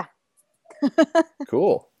 Yeah.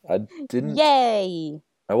 Cool. I didn't. Yay.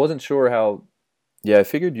 I wasn't sure how. Yeah, I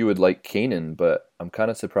figured you would like Kanan, but I'm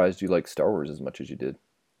kind of surprised you like Star Wars as much as you did.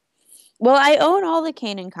 Well, I own all the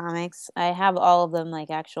Kanan comics. I have all of them,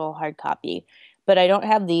 like actual hard copy, but I don't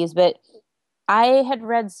have these. But I had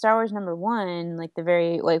read Star Wars #1,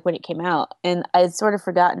 like when it came out, and I'd sort of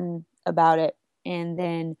forgotten about it. And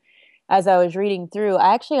then as I was reading through,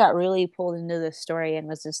 I actually got really pulled into this story and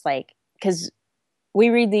was just like, because we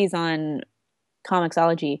read these on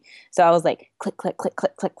Comixology, so I was like, click, click, click,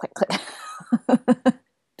 click, click, click, click.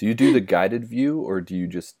 Do you do the guided view, or do you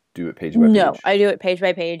just do it page by page? No, I do it page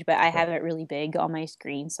by page, but I have it really big on my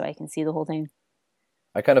screen so I can see the whole thing.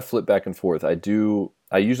 I kind of flip back and forth. I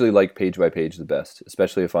usually like page by page the best,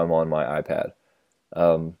 especially if I'm on my iPad.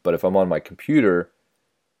 But if I'm on my computer,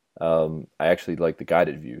 I actually like the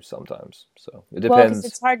guided view sometimes. So it depends. Well, because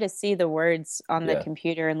it's hard to see the words on the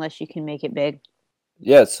computer unless you can make it big.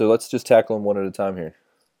 Yeah, so let's just tackle them one at a time here.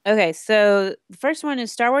 Okay, so the first one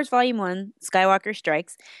is Star Wars Volume 1, Skywalker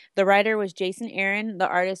Strikes. The writer was Jason Aaron. The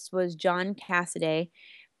artist was John Cassaday.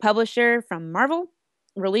 Publisher from Marvel.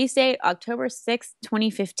 Release date October 6,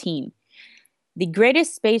 2015. The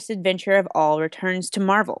greatest space adventure of all returns to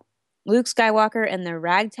Marvel. Luke Skywalker and the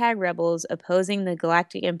ragtag rebels opposing the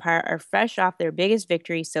Galactic Empire are fresh off their biggest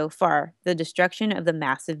victory so far, the destruction of the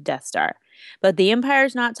massive Death Star. But the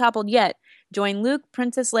Empire's not toppled yet. Join Luke,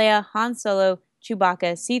 Princess Leia, Han Solo,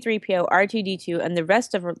 Chewbacca, C-3PO, R2-D2, and the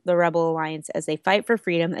rest of the Rebel Alliance as they fight for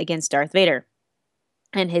freedom against Darth Vader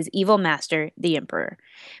and his evil master, the Emperor.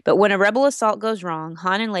 But when a rebel assault goes wrong,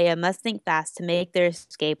 Han and Leia must think fast to make their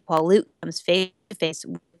escape while Luke comes face to face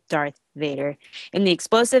with Darth Vader. In the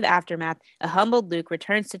explosive aftermath, a humbled Luke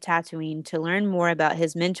returns to Tatooine to learn more about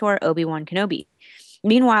his mentor, Obi-Wan Kenobi.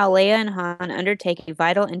 Meanwhile, Leia and Han undertake a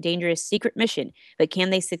vital and dangerous secret mission, but can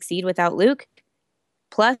they succeed without Luke?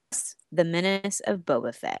 Plus, the menace of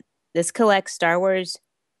Boba Fett. This collects Star Wars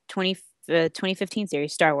 2015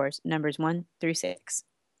 series, Star Wars, numbers 1 through 6.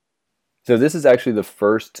 So this is actually the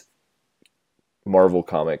first Marvel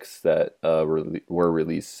comics that were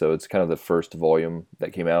released. So it's kind of the first volume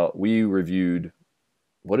that came out. We reviewed,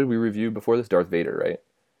 what did we review before this? Darth Vader, right?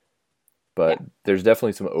 But yeah, there's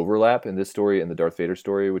definitely some overlap in this story and the Darth Vader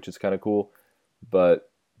story, which is kind of cool. But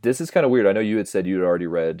this is kind of weird. I know you had said you had already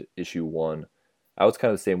read issue 1. I was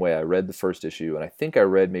kind of the same way. I read the first issue, and I think I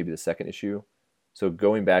read maybe the second issue. So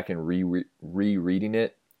going back and rereading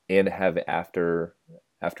it, and after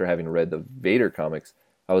having read the Vader comics,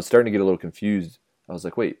 I was starting to get a little confused. I was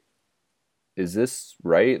like, wait, is this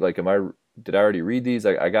right? Like, did I already read these?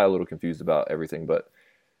 I got a little confused about everything, but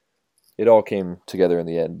it all came together in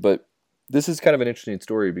the end. But this is kind of an interesting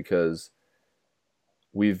story because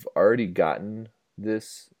we've already gotten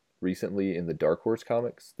this recently in the Dark Horse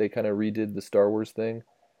comics. They kind of redid the Star Wars thing.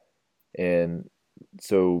 And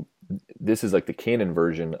so this is like the canon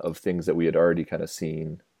version of things that we had already kind of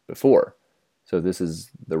seen before. So this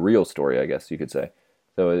is the real story, I guess you could say.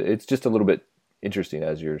 So it's just a little bit interesting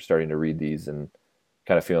as you're starting to read these and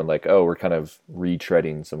kind of feeling like, oh, we're kind of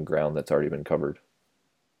retreading some ground that's already been covered.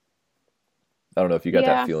 I don't know if you got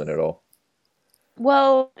that feeling at all.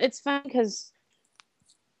 Well, it's fun because,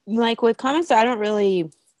 like, with comics, I don't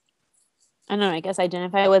know, I guess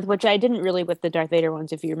identify with, which I didn't really with the Darth Vader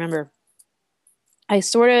ones, if you remember. I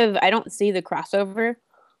don't see the crossover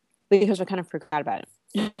because I kind of forgot about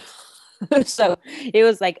it. So it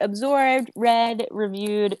was like absorbed, read,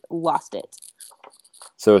 reviewed, lost it.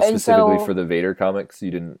 So specifically for the Vader comics,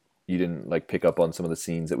 you didn't like pick up on some of the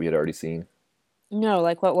scenes that we had already seen? No,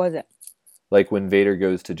 like what was it? Like when Vader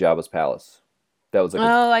goes to Jabba's palace. That was like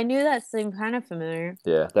I knew that seemed kind of familiar.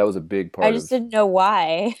 Yeah, that was a big part. I just didn't know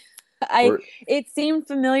why. It seemed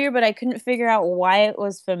familiar, but I couldn't figure out why it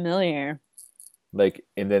was familiar. Like,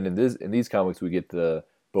 and then in these comics we get the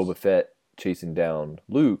Boba Fett chasing down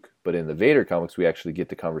Luke, but in the Vader comics we actually get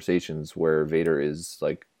the conversations where Vader is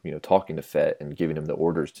like, you know, talking to Fett and giving him the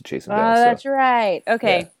orders to chase him down. Oh, that's right.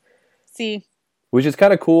 Okay. Yeah. See. Which is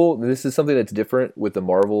kind of cool. This is something that's different with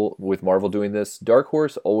Marvel doing this. Dark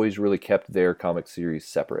Horse always really kept their comic series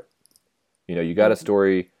separate. You know, you got a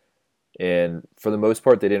story, and for the most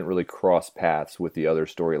part, they didn't really cross paths with the other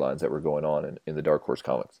storylines that were going on in the Dark Horse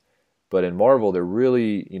comics. But in Marvel, they're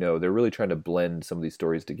really trying to blend some of these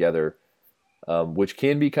stories together, which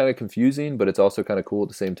can be kind of confusing, but it's also kind of cool at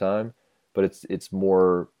the same time. But it's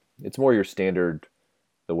more your standard,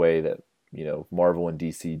 the way that, you know, Marvel and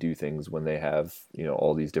DC do things when they have, you know,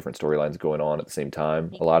 all these different storylines going on at the same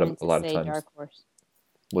time. A lot of times. Dark Horse.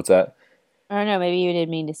 What's that? I don't know. Maybe you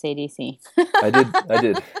didn't mean to say DC. I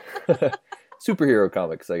did. Superhero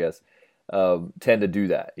comics, I guess, tend to do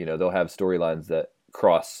that. You know, they'll have storylines that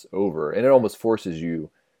cross over, and it almost forces you.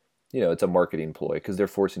 You know, it's a marketing ploy because they're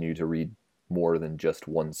forcing you to read more than just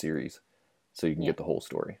one series, so you can get the whole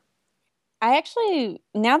story. I actually,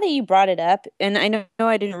 now that you brought it up, and I know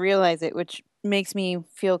I didn't realize it, which makes me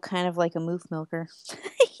feel kind of like a moof milker.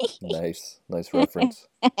 Nice reference.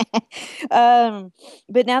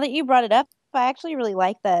 But now that you brought it up, I actually really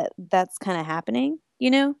like that that's kind of happening, you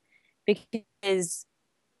know, because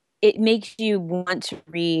it makes you want to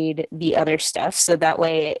read the other stuff. So that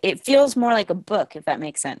way it feels more like a book, if that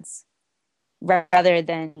makes sense, rather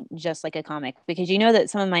than just like a comic. Because you know that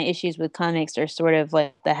some of my issues with comics are sort of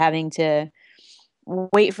like the having to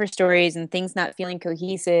wait for stories and things not feeling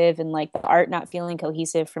cohesive, and like the art not feeling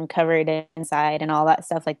cohesive from cover to inside and all that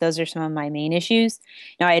stuff. Like those are some of my main issues.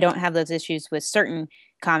 Now I don't have those issues with certain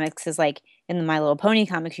comics, because like in the My Little Pony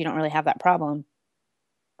comics you don't really have that problem,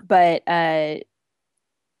 but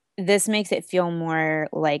this makes it feel more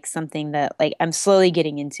like something that, like, I'm slowly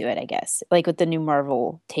getting into it, I guess. Like with the new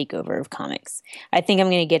Marvel takeover of comics, I think I'm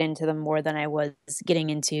going to get into them more than I was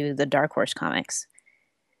getting into the Dark Horse comics,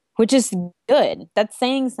 which is good. That's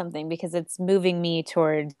saying something, because it's moving me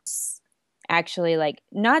towards actually, like,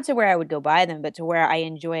 not to where I would go buy them, but to where I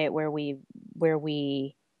enjoy it, where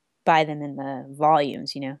we buy them in the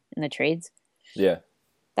volumes, you know, in the trades. Yeah.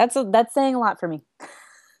 That's saying a lot for me.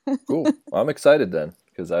 Cool. I'm excited then,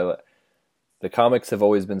 because the comics have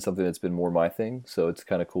always been something that's been more my thing. So it's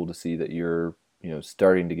kind of cool to see that you're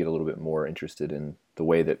starting to get a little bit more interested in the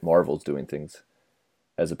way that Marvel's doing things,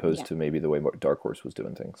 as opposed to maybe the way Dark Horse was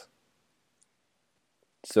doing things.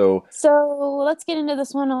 So let's get into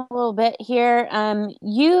this one a little bit here.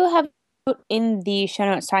 You have in the show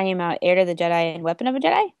notes talking about Heir to the Jedi and Weapon of a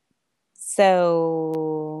Jedi.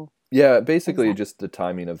 So yeah, basically just the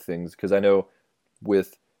timing of things, because I know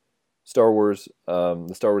with Star Wars,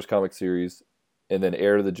 the Star Wars comic series, and then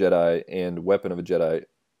Heir to the Jedi and Weapon of a Jedi,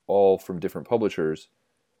 all from different publishers,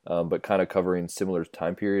 but kind of covering similar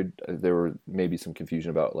time period. There were maybe some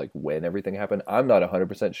confusion about like when everything happened. I'm not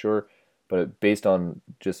 100% sure, but based on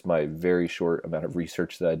just my very short amount of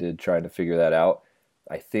research that I did trying to figure that out,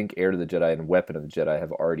 I think Heir to the Jedi and Weapon of the Jedi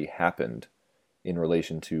have already happened in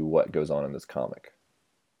relation to what goes on in this comic.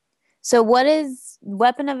 So what is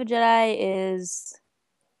Weapon of a Jedi is...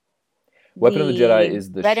 Weapon of the Jedi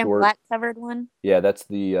is the red short... and black covered one? Yeah, that's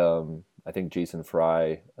the, I think, Jason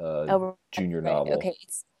Fry junior novel. Okay,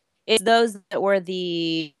 it's those that were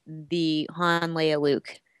the Han, Leia,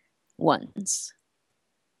 Luke ones.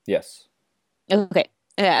 Yes. Okay.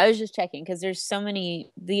 Yeah, I was just checking because there's so many...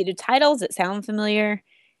 The titles that sound familiar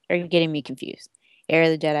are getting me confused. Heir of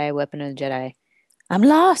the Jedi, Weapon of the Jedi. I'm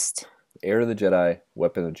lost! Heir of the Jedi,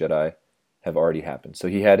 Weapon of the Jedi have already happened. So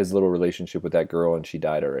he had his little relationship with that girl and she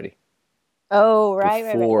died already. Oh,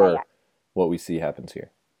 right. Before what we see happens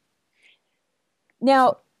here.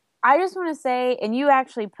 Now, I just want to say, and you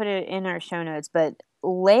actually put it in our show notes, but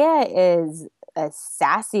Leia is a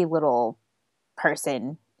sassy little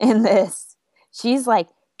person in this. She's like,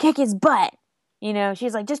 kick his butt.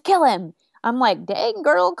 She's like, just kill him. I'm like, dang,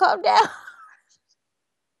 girl, calm down.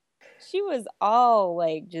 She was all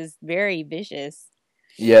like just very vicious.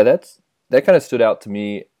 Yeah, that kind of stood out to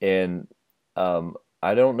me, and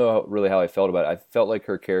I don't know really how I felt about it. I felt like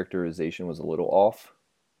her characterization was a little off.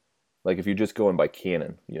 Like if you're just going by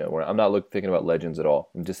canon, where I'm not thinking about Legends at all.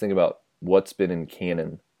 I'm just thinking about what's been in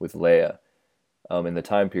canon with Leia. In the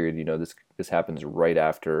time period, this happens right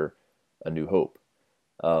after A New Hope.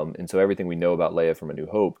 And so everything we know about Leia from A New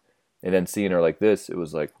Hope, and then seeing her like this, it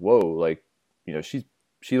was like, whoa, like,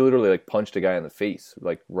 she literally like punched a guy in the face,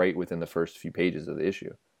 like right within the first few pages of the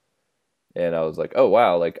issue. And I was like, oh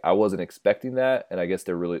wow, like I wasn't expecting that. And I guess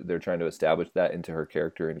they're trying to establish that into her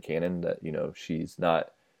character in canon, that, she's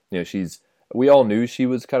not, we all knew she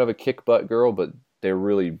was kind of a kick butt girl, but they're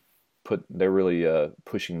really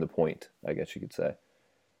pushing the point, I guess you could say.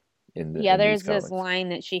 There's this line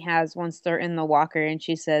that she has once they're in the walker, and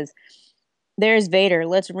she says, "There's Vader.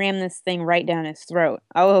 Let's ram this thing right down his throat."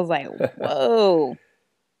 I was like, whoa.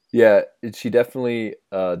 Yeah, she definitely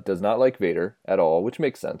does not like Vader at all, which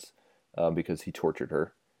makes sense because he tortured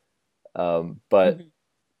her. But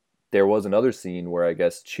there was another scene where I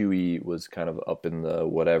guess Chewie was kind of up in the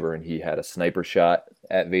whatever, and he had a sniper shot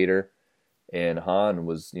at Vader. And Han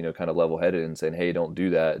was, kind of level-headed and saying, hey, don't do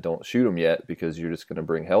that. Don't shoot him yet because you're just going to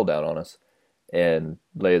bring hell down on us. And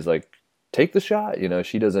Leia's like, take the shot.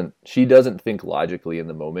 She doesn't think logically in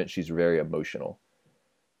the moment. She's very emotional.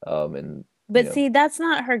 See, that's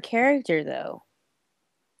not her character, though.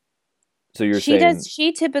 So you're saying...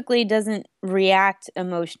 She typically doesn't react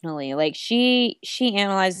emotionally. Like, she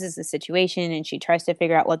analyzes the situation and she tries to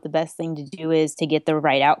figure out what the best thing to do is to get the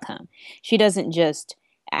right outcome. She doesn't just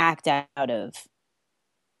act out of,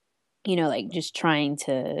 like just trying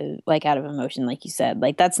to, like, out of emotion, like you said.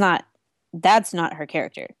 Like, that's not her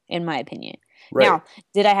character, in my opinion. Right. Now,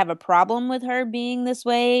 did I have a problem with her being this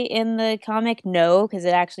way in the comic? No, because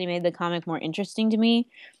it actually made the comic more interesting to me.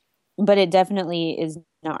 But it definitely is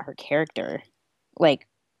not her character, like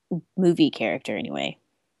movie character anyway.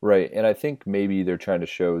 Right, and I think maybe they're trying to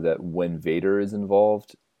show that when Vader is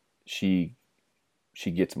involved, she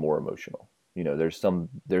gets more emotional.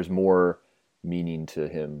 There's more meaning to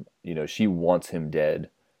him. She wants him dead.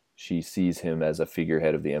 She sees him as a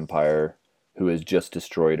figurehead of the Empire who has just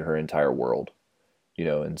destroyed her entire world.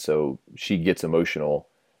 And so she gets emotional,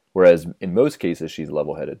 whereas in most cases she's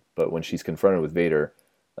level-headed. But when she's confronted with Vader,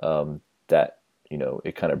 that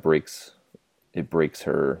it kind of breaks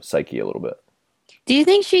her psyche a little bit. Do you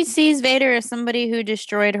think she sees Vader as somebody who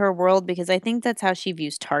destroyed her world? Because I think that's how she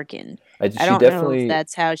views Tarkin. I don't know if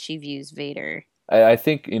that's how she views Vader. I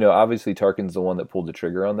think, obviously Tarkin's the one that pulled the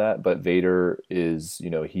trigger on that, but Vader is,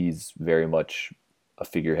 he's very much a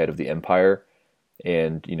figurehead of the Empire,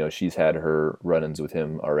 and, she's had her run-ins with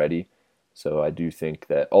him already. So I do think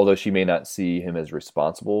that, although she may not see him as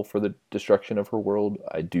responsible for the destruction of her world,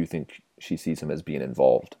 I do think she sees him as being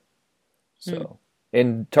involved. So,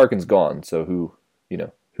 and Tarkin's gone, so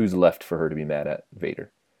who's left for her to be mad at?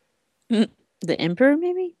 Vader. The Emperor,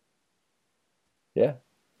 maybe? Yeah,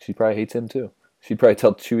 she probably hates him too. She'd probably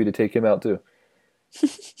tell Chewie to take him out too.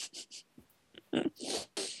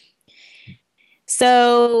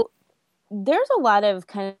 So there's a lot of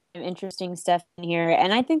kind of interesting stuff in here,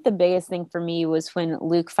 and I think the biggest thing for me was when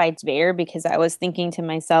Luke fights Vader, because I was thinking to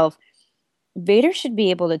myself, Vader should be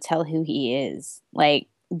able to tell who he is. Like,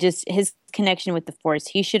 just his connection with the Force,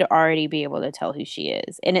 he should already be able to tell who she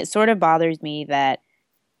is. And it sort of bothers me that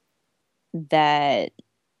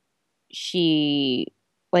she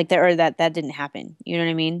like that, or that didn't happen. You know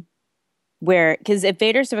what I mean? Where, because if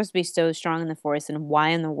Vader's supposed to be so strong in the Force, then why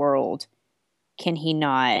in the world can he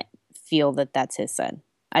not feel that that's his son?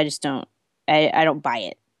 I just don't. I don't buy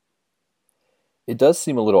it. It does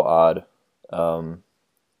seem a little odd. I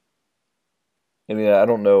mean, I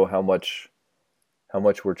don't know how much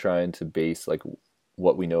we're trying to base like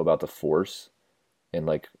what we know about the Force and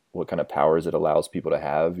like what kind of powers it allows people to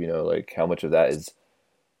have. You know, like how much of that is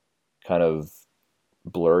kind of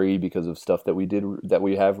blurry because of stuff that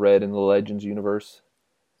we have read in the Legends universe.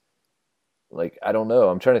 Like, I don't know.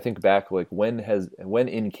 I'm trying to think back, like when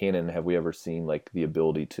in canon have we ever seen like the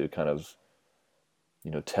ability to kind of,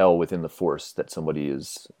 you know, tell within the Force that somebody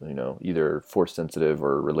is, you know, either Force sensitive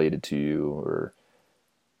or related to you, or,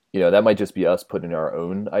 you know, that might just be us putting our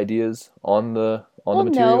own ideas on the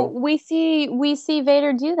material. No, we see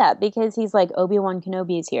Vader do that because he's like, Obi-Wan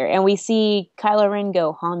Kenobi is here, and we see Kylo Ren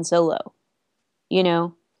go Han Solo. You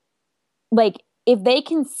know, like, if they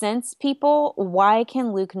can sense people, why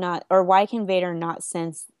can Vader not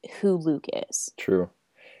sense who Luke is? True.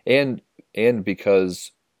 And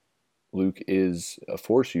because Luke is a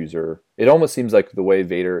Force user, it almost seems like the way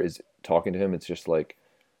Vader is talking to him, it's just like,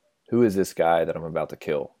 who is this guy that I'm about to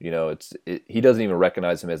kill? You know, he doesn't even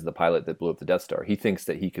recognize him as the pilot that blew up the Death Star. He thinks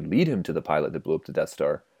that he could lead him to the pilot that blew up the Death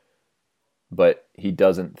Star, but he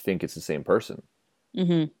doesn't think it's the same person.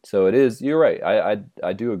 Mm-hmm. So it is, you're right.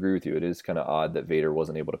 I do agree with you. It is kind of odd that Vader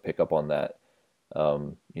wasn't able to pick up on that,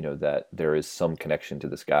 you know, that there is some connection to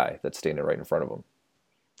this guy that's standing right in front of him.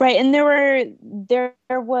 Right. And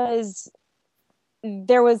there was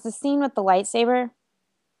the scene with the lightsaber,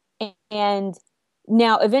 and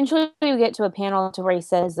now eventually we get to a panel to where he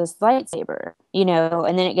says this lightsaber, you know,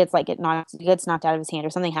 and then it gets knocked out of his hand or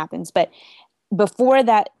something happens. But before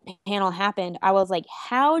that panel happened, I was like,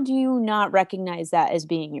 how do you not recognize that as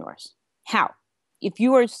being yours? How? If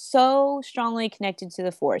you are so strongly connected to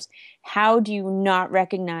the Force, how do you not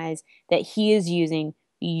recognize that he is using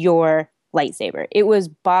your lightsaber? It was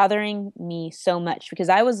bothering me so much because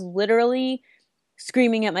I was literally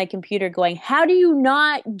screaming at my computer going, how do you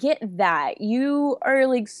not get that? You are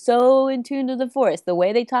like so in tune to the Force, the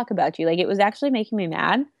way they talk about you. Like, it was actually making me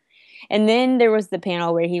mad. And then there was the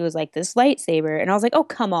panel where he was like, this lightsaber. And I was like, oh,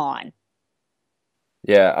 come on.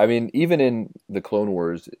 Yeah, I mean, even in the Clone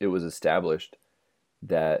Wars, it was established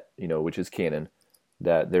that, you know, which is canon,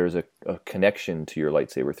 that there's a connection to your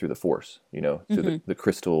lightsaber through the Force, you know, through the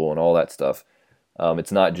crystal and all that stuff.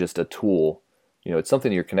 It's not just a tool, you know, it's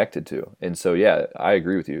something you're connected to. And so, yeah, I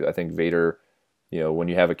agree with you. I think Vader, you know, when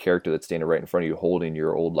you have a character that's standing right in front of you holding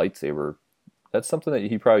your old lightsaber, that's something that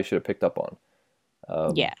he probably should have picked up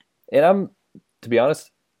on. Yeah. And to be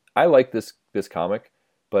honest, I like this comic,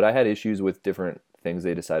 but I had issues with different things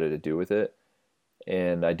they decided to do with it.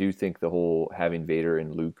 And I do think the whole having Vader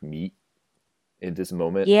and Luke meet in this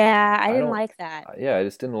moment. Yeah, I didn't like that. Yeah, I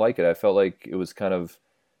just didn't like it. I felt like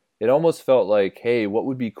it almost felt like, hey, what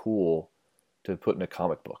would be cool to put in a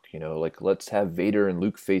comic book? You know, like, let's have Vader and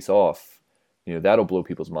Luke face off. You know, that'll blow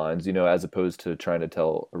people's minds, you know, as opposed to trying to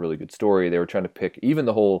tell a really good story. They were trying to pick even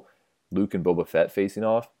the whole Luke and Boba Fett facing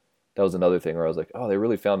off. That was another thing where I was like, oh, they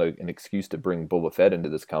really found an excuse to bring Boba Fett into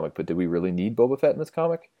this comic, but did we really need Boba Fett in this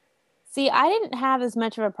comic? See, I didn't have as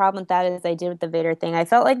much of a problem with that as I did with the Vader thing. I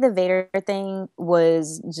felt like the Vader thing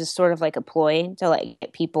was just sort of like a ploy to like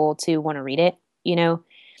get people to want to read it, you know?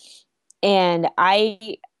 And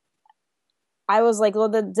I was like, well,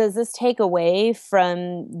 does this take away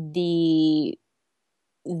from the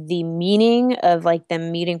meaning of like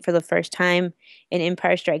them meeting for the first time in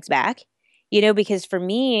Empire Strikes Back? You know, because for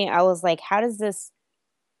me, I was like, how does this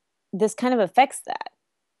kind of affects that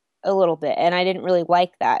a little bit? And I didn't really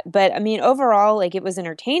like that. But I mean, overall, like, it was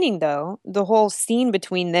entertaining though. The whole scene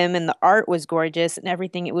between them and the art was gorgeous and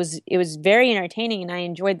everything. It was very entertaining and I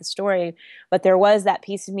enjoyed the story. But there was that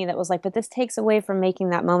piece of me that was like, but this takes away from making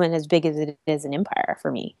that moment as big as it is in Empire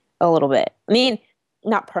for me a little bit. I mean,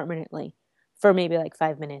 not permanently, for maybe like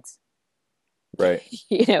 5 minutes. Right.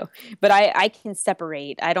 You know, but I can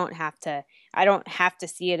separate. I don't have to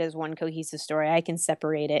see it as one cohesive story. I can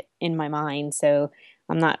separate it in my mind, so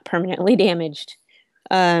I'm not permanently damaged.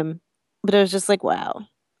 But it was just like, wow.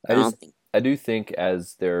 I do think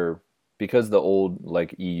because the old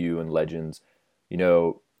like EU and Legends, you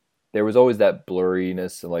know, there was always that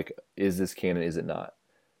blurriness and like, is this canon, is it not?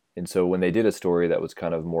 And so when they did a story that was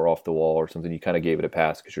kind of more off the wall or something, you kind of gave it a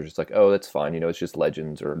pass because you're just like, oh, that's fine. You know, it's just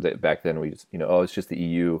Legends, or back then we just, you know, oh, it's just the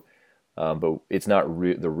EU, but it's not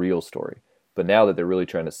the real story. But now that they're really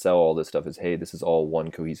trying to sell all this stuff as, hey, this is all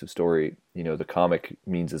one cohesive story, you know, the comic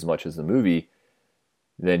means as much as the movie,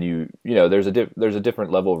 then you know, there's a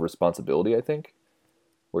different level of responsibility, I think,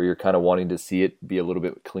 where you're kind of wanting to see it be a little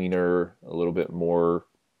bit cleaner, a little bit more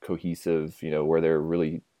cohesive, you know, where they're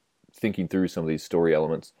really thinking through some of these story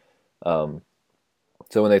elements. So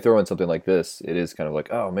when they throw in something like this, it is kind of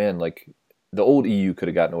like, oh man, like the old EU could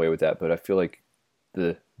have gotten away with that, but I feel like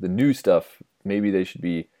the new stuff, maybe they should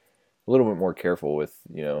be a little bit more careful with,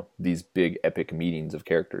 you know, these big epic meetings of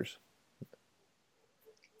characters.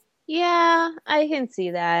 Yeah, I can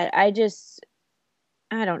see that. I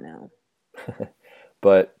don't know.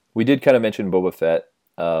 But we did kind of mention Boba Fett.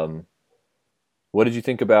 What did you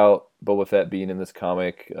think about Boba Fett being in this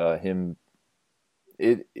comic?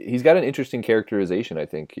 He's got an interesting characterization, I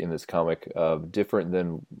think, in this comic, different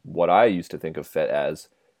than what I used to think of Fett as.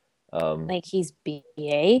 Like he's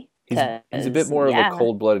BA? He's a bit more of a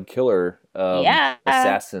cold-blooded killer,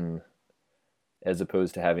 assassin, as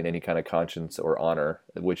opposed to having any kind of conscience or honor,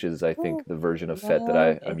 which is, I think, the version of Fett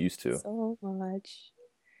that I'm used to. So much.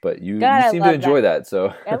 But you seem to enjoy that,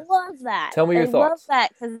 so I love that. Tell me your thoughts. I love that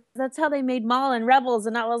because that's how they made Maul in Rebels,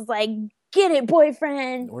 and I was like, get it,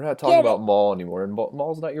 boyfriend. We're not talking about Maul anymore, and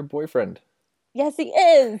Maul's not your boyfriend. Yes, he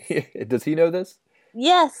is. Does he know this?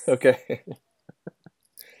 Yes. Okay.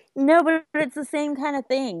 No, but it's the same kind of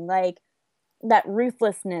thing, like that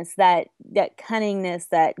ruthlessness, that cunningness,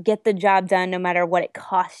 that get the job done no matter what it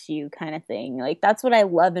costs you kind of thing. Like that's what I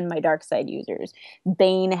love in my dark side users.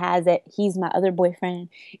 Bane has it. He's my other boyfriend,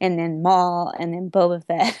 and then Maul, and then Boba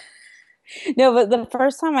Fett. No, but the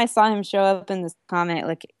first time I saw him show up in this comic,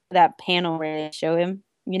 like that panel where they show him,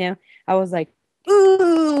 you know, I was like,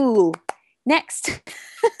 ooh, next.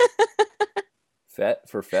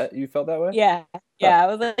 Fett, you felt that way? Yeah. I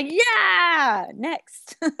was like, yeah,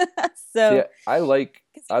 next. So yeah, I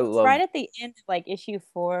love right at the end of like issue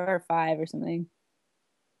 4 or 5 or something.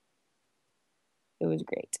 It was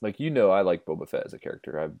great. Like, you know, I like Boba Fett as a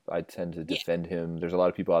character. I tend to defend him. There's a lot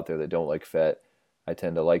of people out there that don't like Fett. I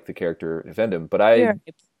tend to like the character, defend him, but you're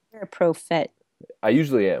a pro Fett. I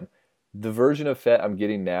usually am. The version of Fett I'm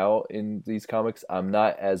getting now in these comics, I'm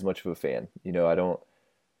not as much of a fan. You know, I don't.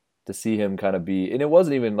 To see him kind of be, and it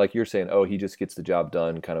wasn't even like you're saying, oh, he just gets the job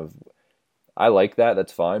done kind of. I like that,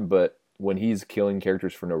 that's fine, but when he's killing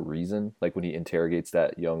characters for no reason, like when he interrogates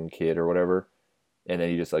that young kid or whatever, and then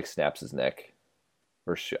he just like snaps his neck,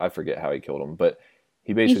 or I forget how he killed him, but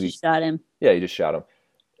he basically shot him. Yeah, he just shot him.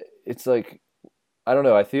 It's like, I don't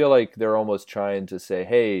know, I feel like they're almost trying to say,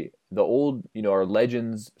 hey, the old, you know, our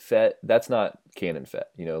Legends Fett, that's not canon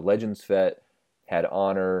Fett. You know, Legends Fett had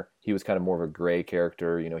honor. He was kind of more of a gray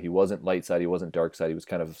character. You know, he wasn't light side, he wasn't dark side. He was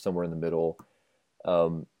kind of somewhere in the middle.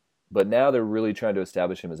 But now they're really trying to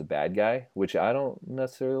establish him as a bad guy, which I don't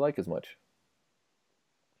necessarily like as much.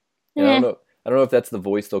 And I don't know if that's the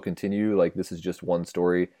voice they'll continue. Like, this is just one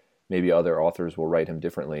story. Maybe other authors will write him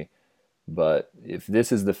differently. But if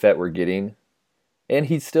this is the Fett we're getting, and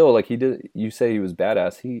he's still, like, you say he was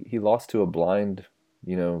badass. He lost to a blind,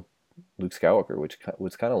 you know, Luke Skywalker, which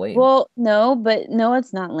was kind of lame. Well, no,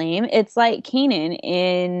 it's not lame. It's like Kanan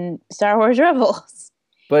in Star Wars Rebels.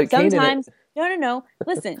 But sometimes, no.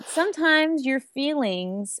 Listen, sometimes your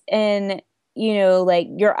feelings and, you know, like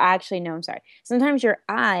sometimes your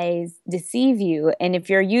eyes deceive you. And if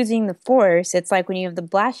you're using the Force, it's like when you have the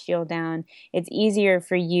blast shield down, it's easier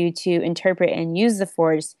for you to interpret and use the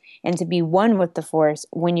Force and to be one with the Force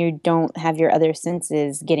when you don't have your other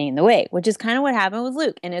senses getting in the way, which is kind of what happened with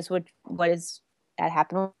Luke. And it's what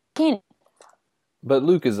happened with Kanan. But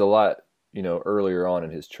Luke is a lot, you know, earlier on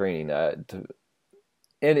in his training.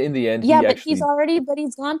 And in the end, he's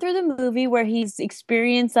gone through the movie where he's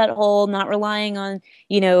experienced that whole not relying on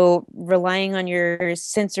your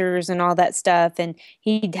sensors and all that stuff. And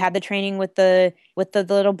he had the training with the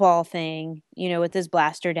little ball thing, you know, with his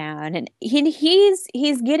blaster down, and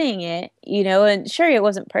he's getting it, you know, and sure, it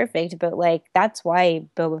wasn't perfect, but like, that's why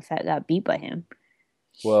Boba Fett got beat by him.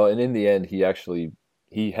 Well, and in the end,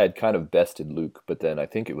 he had kind of bested Luke, but then I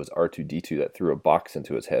think it was R2-D2 that threw a box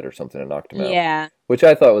into his head or something and knocked him out. Yeah. Which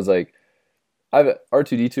I thought was like,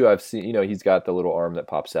 R2-D2, I've seen, you know, he's got the little arm that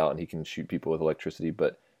pops out and he can shoot people with electricity,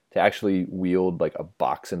 but to actually wield like a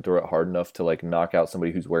box and throw it hard enough to like knock out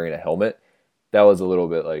somebody who's wearing a helmet, that was a little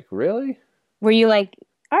bit like, really? Were you like,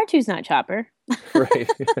 R2's not Chopper? Right.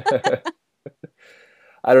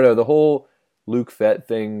 I don't know. The whole Luke Fett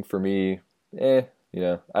thing for me, I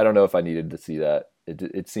don't know if I needed to see that.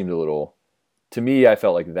 It seemed a little, to me, I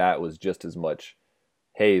felt like that was just as much,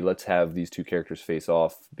 hey, let's have these two characters face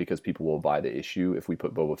off because people will buy the issue if we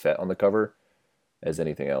put Boba Fett on the cover, as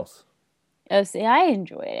anything else. Oh, see, I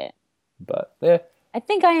enjoyed it. But yeah, I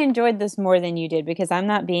think I enjoyed this more than you did because I'm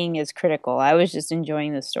not being as critical. I was just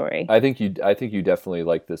enjoying the story. I think you definitely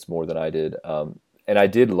liked this more than I did. And I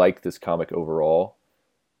did like this comic overall,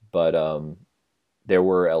 but there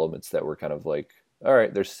were elements that were kind of like, all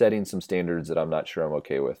right, they're setting some standards that I'm not sure I'm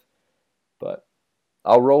okay with, but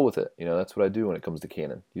I'll roll with it. That's what I do when it comes to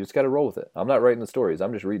canon. You just got to roll with it. I'm not writing the stories.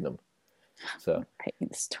 I'm just reading them. So, writing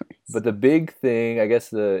the stories. But the big thing, I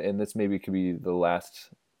guess, and this maybe could be the last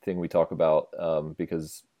thing we talk about,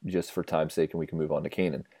 because just for time's sake, and we can move on to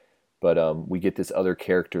Kanan. But we get this other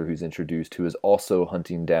character who's introduced who is also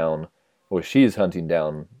hunting down, or she is hunting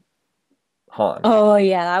down Han. Oh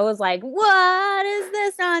yeah, I was like, what is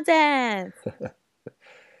this nonsense?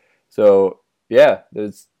 So yeah,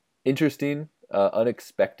 it's interesting,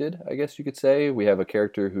 unexpected, I guess you could say. We have a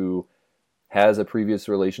character who has a previous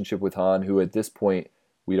relationship with Han, who at this point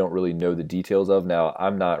we don't really know the details of. Now,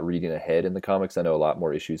 I'm not reading ahead in the comics. I know a lot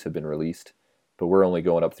more issues have been released, but we're only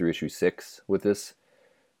going up through issue 6 with this.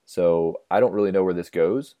 So I don't really know where this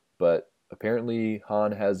goes, but apparently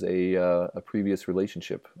Han has a previous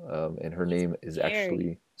relationship, and her name is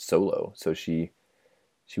actually Solo. So she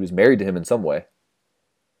was married to him in some way.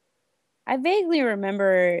 I vaguely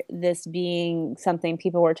remember this being something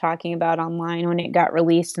people were talking about online when it got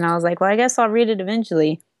released, and I was like, well, I guess I'll read it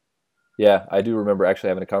eventually. Yeah, I do remember actually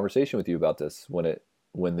having a conversation with you about this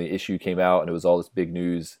when the issue came out and it was all this big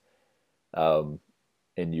news, and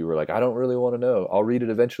you were like, I don't really want to know. I'll read it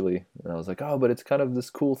eventually. And I was like, oh, but it's kind of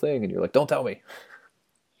this cool thing. And you're like, don't tell me.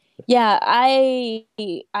 Yeah, I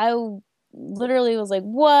literally was like,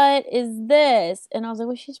 what is this? And I was like,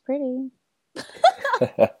 well, she's pretty.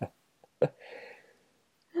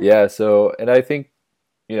 Yeah, so, and I think,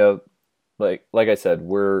 like I said,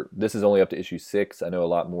 this is only up to issue 6. I know a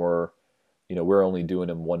lot more, we're only doing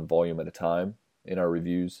them one volume at a time in our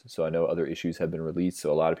reviews. So I know other issues have been released.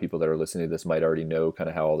 So a lot of people that are listening to this might already know kind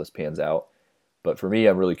of how all this pans out. But for me,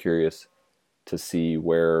 I'm really curious to see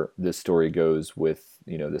where this story goes with,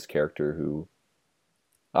 this character who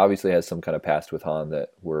obviously has some kind of past with Han that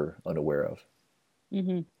we're unaware of.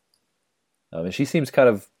 Mm-hmm. And she seems kind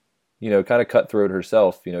of cutthroat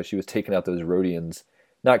herself. She was taking out those Rhodians,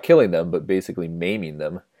 not killing them, but basically maiming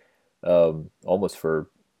them, almost for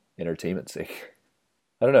entertainment's sake.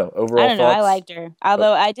 I don't know. Overall, I don't know. thoughts? I liked her.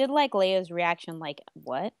 Although I did like Leia's reaction, like,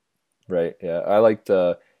 what? Right, yeah. I liked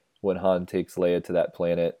when Han takes Leia to that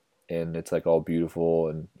planet, and it's like all beautiful,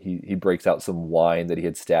 and he breaks out some wine that he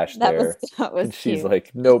had stashed there. That was and she's cute.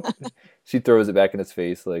 like, nope. She throws it back in his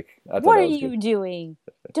face. Like, I thought what that are was you good. doing?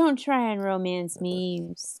 Don't try and romance me,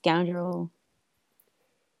 you scoundrel.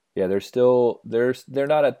 Yeah, they're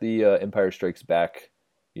not at the Empire Strikes Back,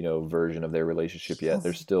 version of their relationship yet.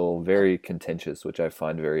 They're still very contentious, which I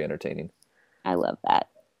find very entertaining. I love that.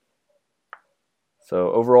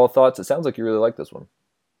 So overall thoughts, it sounds like you really like this one.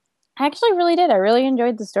 I actually really did. I really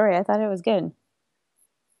enjoyed the story. I thought it was good.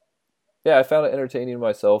 Yeah, I found it entertaining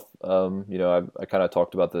myself. I kind of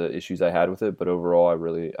talked about the issues I had with it, but overall,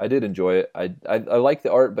 I did enjoy it. I like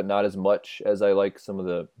the art, but not as much as I like some of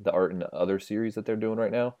the art in the other series that they're doing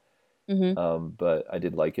right now. Mm-hmm. But I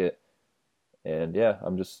did like it, and yeah,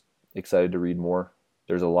 I'm just excited to read more.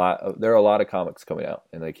 There are a lot of comics coming out,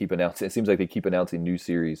 and they keep announcing. It seems like they keep announcing new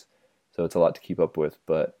series, so it's a lot to keep up with.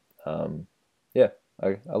 But yeah,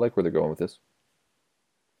 I like where they're going with this.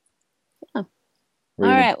 Yeah. All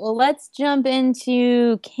right, well, let's jump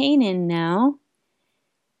into Kanan now.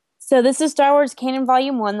 So this is Star Wars Kanan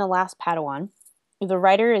Volume 1, The Last Padawan. The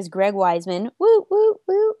writer is Greg Weisman. Woo, woo,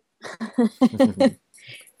 woo.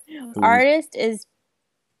 Artist is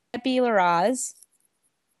Pepe Larraz.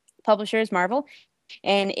 Publisher is Marvel.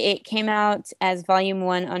 And it came out as Volume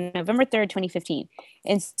 1 on November 3rd, 2015.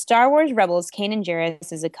 In Star Wars Rebels, Kanan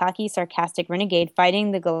Jarrus is a cocky, sarcastic renegade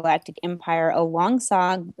fighting the Galactic Empire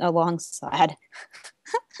alongside the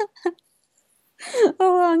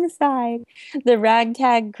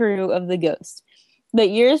ragtag crew of the Ghost. But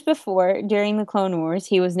years before, during the Clone Wars,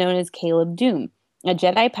 he was known as Caleb Doom, a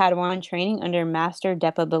Jedi Padawan training under Master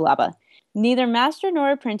Depa Billaba. Neither Master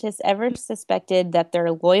nor Apprentice ever suspected that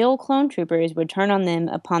their loyal clone troopers would turn on them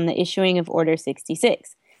upon the issuing of Order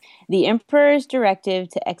 66. The Emperor's directive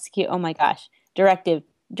to execute... Oh my gosh. Directive?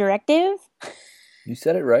 You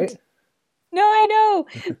said it right. No, I know.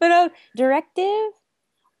 But directive?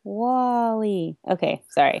 Wally. Okay,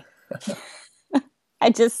 sorry. I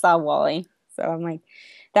just saw Wally. So I'm like,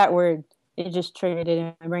 that word, it just triggered it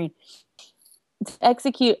in my brain. to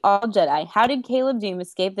execute all Jedi. How did Caleb Doom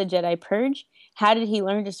escape the Jedi Purge? How did he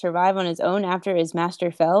learn to survive on his own after his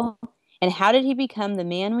master fell? And how did he become the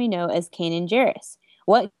man we know as Kanan Jarrus?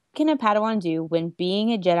 What can a Padawan do when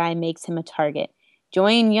being a Jedi makes him a target?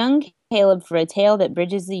 Join young Caleb for a tale that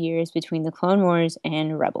bridges the years between the Clone Wars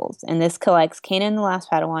and Rebels. And this collects Kanan the Last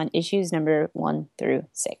Padawan, issues number 1 through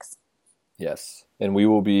 6. Yes. And we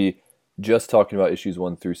will be just talking about issues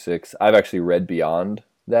 1 through 6. I've actually read beyond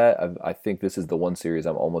that. I think this is the one series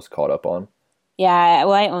I'm almost caught up on. Yeah,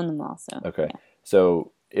 well, I own them all. So, okay. Yeah.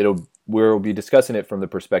 So we'll be discussing it from the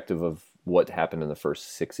perspective of what happened in the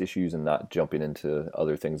first 6 issues and not jumping into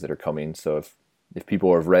other things that are coming. So if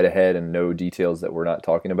people have read ahead and know details that we're not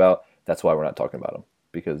talking about, that's why we're not talking about them,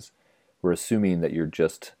 because we're assuming that you're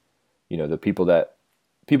just, the people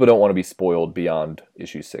don't want to be spoiled beyond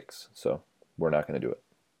issue 6. So we're not going to do it.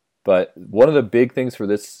 But one of the big things for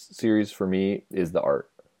this series for me is the art.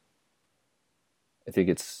 I think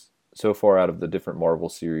it's so far out of the different Marvel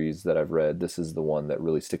series that I've read, this is the one that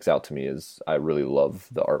really sticks out to me. Is I really love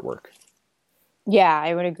the artwork. Yeah,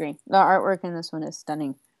 I would agree. The artwork in this one is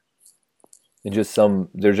stunning. And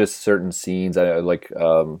there's just certain scenes I like.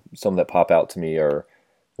 Some that pop out to me are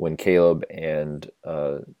when Caleb and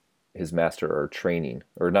his master are training,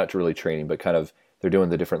 or not really training, but kind of they're doing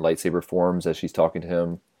the different lightsaber forms as she's talking to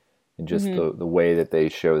him, and just the way that they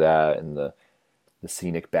show that, and the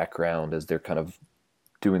scenic background as they're kind of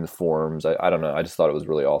doing the forms. I don't know. I just thought it was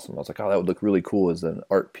really awesome. I was like, oh, that would look really cool as an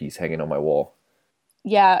art piece hanging on my wall.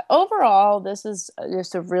 Yeah, overall, this is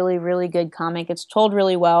just a really, really good comic. It's told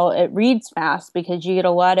really well. It reads fast because you get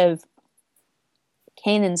a lot of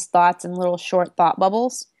Kanan's thoughts in little short thought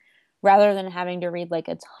bubbles rather than having to read like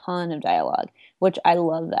a ton of dialogue, which I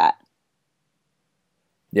love that.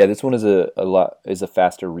 Yeah, this one is a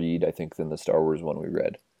faster read, I think, than the Star Wars one we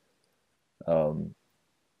read.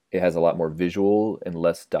 It has a lot more visual and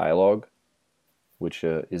less dialogue, which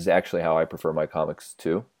is actually how I prefer my comics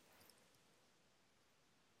too.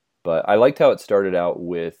 But I liked how it started out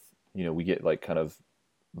with, we get like kind of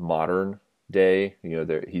modern day.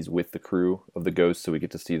 He's with the crew of the Ghost, so we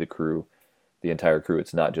get to see the crew, the entire crew.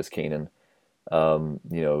 It's not just Kanan. So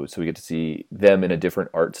we get to see them in a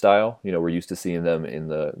different art style. We're used to seeing them in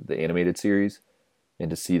the animated series,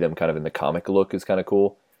 and to see them kind of in the comic look is kind of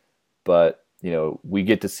cool. But we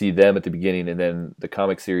get to see them at the beginning, and then the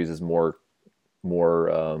comic series is more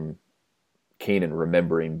Kanan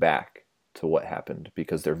remembering back to what happened,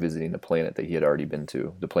 because they're visiting the planet that he had already been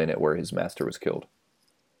to, the planet where his master was killed.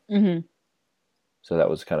 Mm-hmm. So that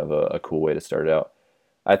was kind of a cool way to start it out.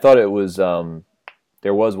 I thought it was,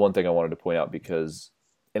 there was one thing I wanted to point out, because,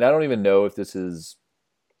 and I don't even know if this is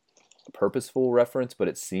a purposeful reference, but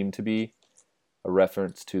it seemed to be a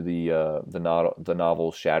reference to the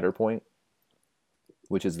novel Shatterpoint,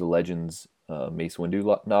 which is the Legends Mace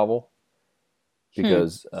Windu novel,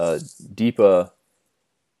 because Deepa,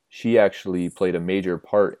 she actually played a major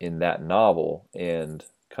part in that novel, and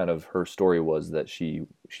kind of her story was that she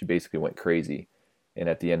basically went crazy, and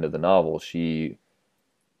at the end of the novel, she's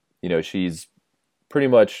pretty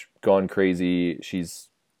much gone crazy. She's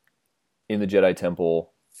in the Jedi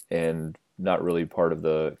Temple and not really part of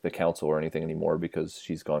the council or anything anymore, because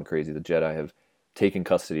she's gone crazy. The Jedi have taken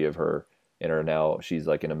custody of her, and she's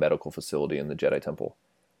like in a medical facility in the Jedi Temple.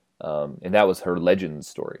 And that was her Legends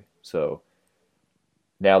story. So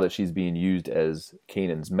now that she's being used as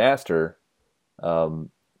Kanan's master,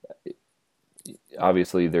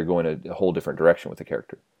 obviously they're going a whole different direction with the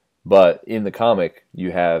character. But in the comic,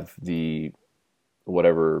 you have the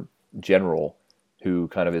whatever general who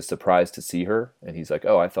kind of is surprised to see her, and he's like,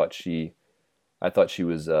 "Oh, I thought she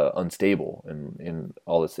was unstable and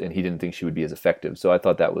all this," and he didn't think she would be as effective. So I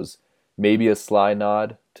thought that was maybe a sly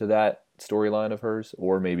nod to that storyline of hers,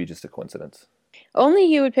 or maybe just a coincidence. Only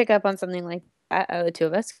you would pick up on something like that out of the two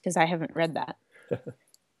of us, because I haven't read that.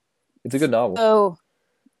 It's a good novel. So,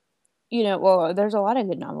 well, there's a lot of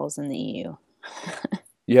good novels in the EU.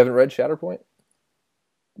 You haven't read Shatterpoint?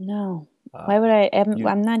 No. Why would I?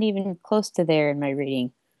 I'm not even close to there in my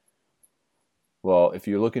reading. Well, if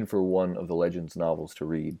you're looking for one of the Legends novels to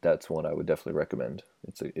read, that's one I would definitely recommend.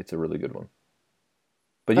 It's a really good one.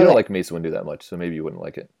 But you don't like Mace Windu that much, so maybe you wouldn't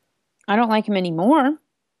like it. I don't like him anymore.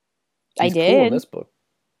 He's cool in this book.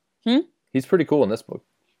 He's pretty cool in this book.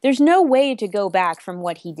 There's no way to go back from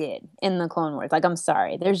what he did in the Clone Wars. Like, I'm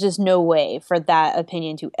sorry. There's just no way for that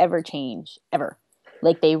opinion to ever change, ever.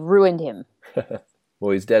 Like, they ruined him.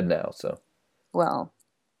 Well, he's dead now, so. Well,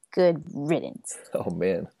 good riddance. Oh,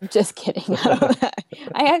 man. Just kidding.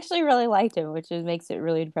 I actually really liked him, which makes it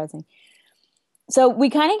really depressing. So we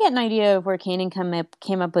kind of get an idea of where Kanan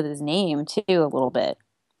came up with his name, too, a little bit.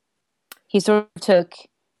 he sort of took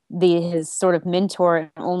his sort of mentor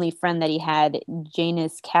and only friend that he had,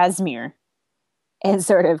 Janus Casimir, and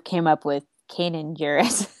sort of came up with Kanan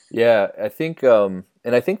Jarrus. Yeah, I think, and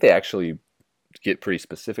I think they actually get pretty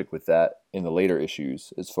specific with that in the later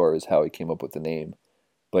issues as far as how he came up with the name.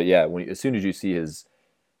 But yeah, as soon as you see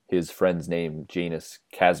his friend's name, Janus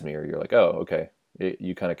Casimir, you're like, oh, okay.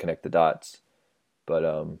 You kind of connect the dots. But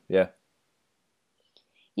yeah.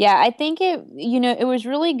 Yeah, I think it was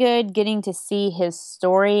really good getting to see his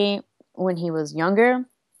story when he was younger.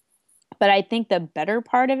 But I think the better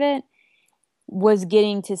part of it was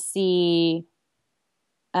getting to see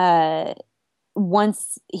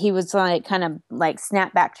once he was like kind of like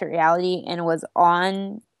snapped back to reality and was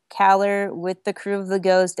on Kaller with the crew of the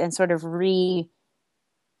Ghost and sort of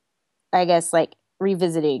I guess like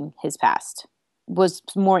revisiting his past was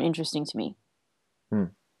more interesting to me.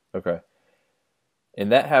 Okay.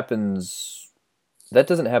 And that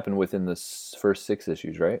doesn't happen within the first 6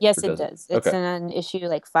 issues, right? Yes, it does. It's okay. in an issue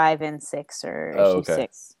like 5 and 6 or issue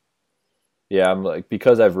 6. Yeah, I'm like,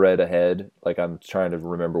 because I've read ahead, like I'm trying to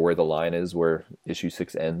remember where the line is where issue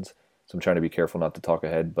 6 ends. So I'm trying to be careful not to talk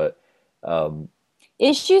ahead, but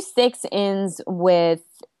issue 6 ends with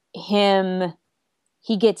him.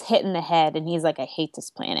 He gets hit in the head and he's like, I hate this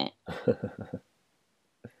planet.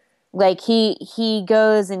 Like he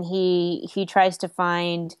goes and he tries to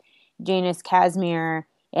find Janus Casimir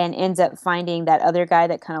and ends up finding that other guy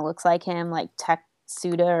that kind of looks like him, like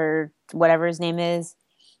Teksuda or whatever his name is.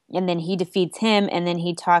 And then he defeats him, and then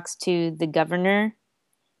he talks to the governor,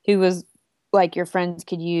 who was like, your friends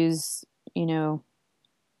could use,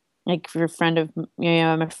 like your friend of,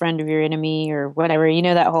 I'm a friend of your enemy or whatever. You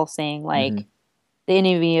know, that whole saying, like the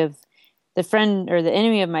enemy of the friend or the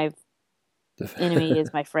enemy of my enemy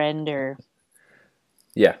is my friend or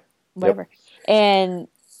yeah, whatever. Yep. And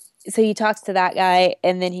so he talks to that guy,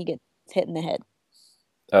 and then he gets hit in the head.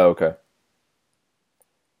 Oh, okay.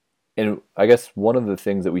 And I guess one of the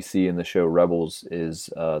things that we see in the show Rebels is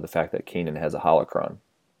the fact that Kanan has a holocron.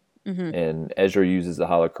 Mm-hmm. And Ezra uses the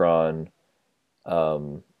holocron.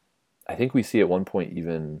 I think we see at one point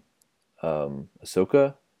even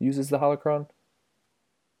Ahsoka uses the holocron.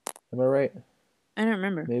 Am I right? I don't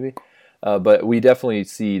remember. Maybe. But we definitely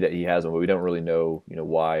see that he has one, but we don't really know,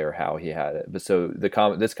 why or how he had it. But so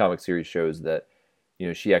this comic series shows that,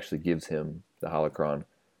 she actually gives him the holocron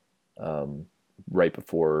right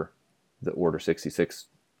before the Order 66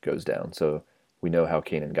 goes down. So we know how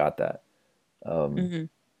Kanan got that. And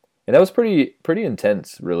that was pretty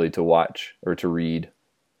intense, really, to watch or to read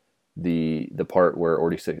the part where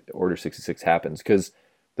Order 66 happens. Because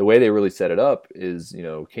the way they really set it up is,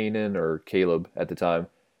 Kanan or Caleb at the time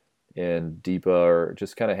and Deepa are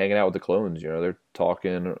just kind of hanging out with the clones. They're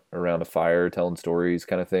talking around a fire, telling stories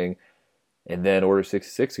kind of thing. And then Order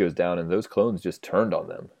 66 goes down and those clones just turned on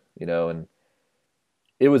them, and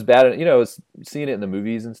it was bad. Seeing it in the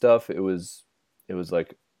movies and stuff, it was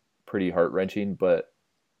like pretty heart-wrenching, but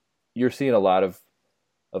you're seeing a lot of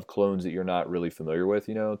clones that you're not really familiar with,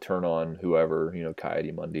 turn on whoever,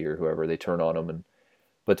 Coyote-Mundi or whoever, they turn on them.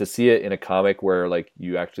 But to see it in a comic where like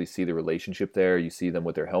you actually see the relationship there, you see them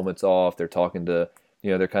with their helmets off, they're talking to,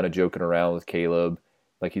 they're kind of joking around with Caleb,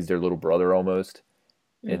 like he's their little brother almost.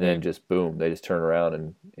 And then just boom, they just turn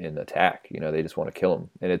around and attack, they just want to kill him.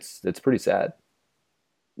 And it's pretty sad.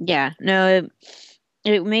 Yeah, no,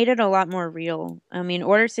 it made it a lot more real. I mean,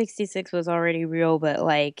 Order 66 was already real, but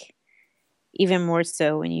like even more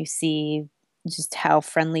so when you see just how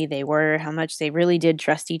friendly they were, how much they really did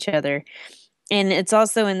trust each other. And it's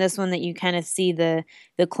also in this one that you kind of see the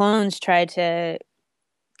clones try to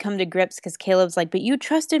come to grips because Caleb's like, but you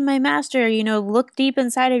trusted my master, look deep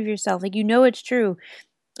inside of yourself. Like, it's true.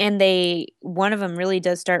 And one of them really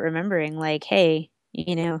does start remembering like, hey,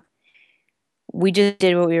 we just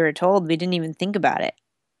did what we were told. We didn't even think about it.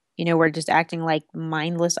 We're just acting like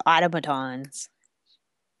mindless automatons.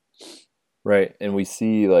 Right. And we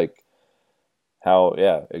see like how,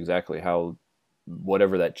 yeah, exactly how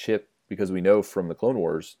whatever that chip, because we know from the Clone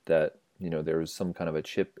Wars that, there was some kind of a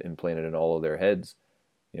chip implanted in all of their heads,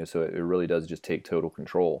 so it really does just take total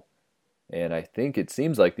control. And I think it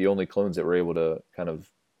seems like the only clones that were able to kind of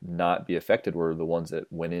not be affected were the ones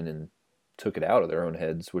that went in and took it out of their own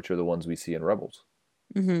heads, which are the ones we see in Rebels.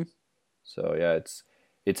 Mm-hmm. So yeah,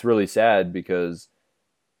 it's really sad because,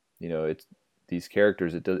 it's these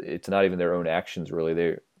characters. It's not even their own actions really.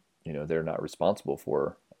 They're not responsible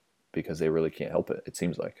for, because they really can't help it. It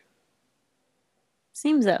seems like.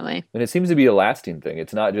 Seems that way. And it seems to be a lasting thing.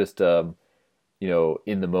 It's not just in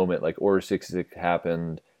the moment, like Order 66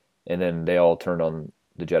 happened, and then they all turned on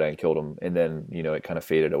the Jedi and killed them, and then it kind of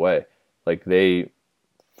faded away. Like they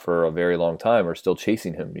for a very long time are still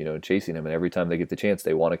chasing him, and every time they get the chance,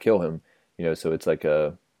 they want to kill him, so it's like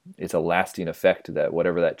it's a lasting effect that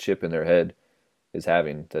whatever that chip in their head is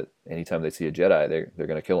having, that anytime they see a Jedi, they're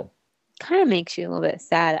going to kill him. Kind of makes you a little bit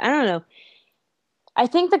sad. I don't know. I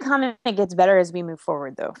think the comic gets better as we move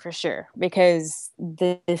forward, though, for sure, because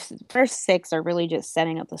the first 6 are really just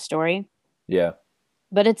setting up the story. Yeah.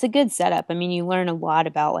 But it's a good setup. I mean, you learn a lot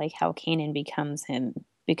about like how Kanan becomes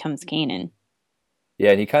Kanan.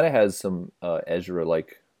 Yeah, and he kind of has some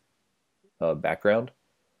Ezra-like background.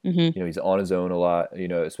 Mm-hmm. He's on his own a lot,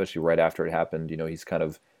 especially right after it happened. He's kind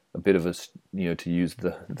of a bit of a, to use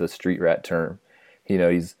the street rat term,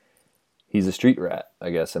 he's a street rat, I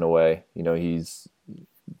guess, in a way. He's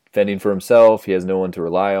fending for himself. He has no one to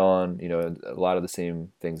rely on, a lot of the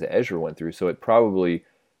same things that Ezra went through. So it probably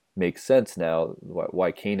makes sense now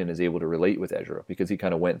why Kanan is able to relate with Ezra, because he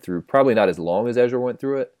kind of went through, probably not as long as Ezra went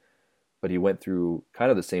through it, but he went through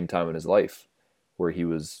kind of the same time in his life where he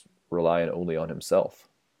was relying only on himself.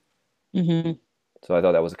 Mm-hmm. So I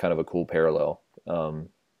thought that was kind of a cool parallel.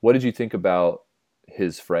 What did you think about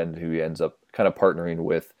his friend who he ends up kind of partnering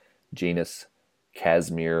with, Janus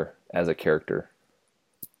Casimir, as a character?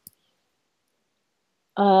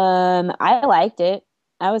 I liked it.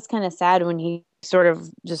 I was kind of sad when he sort of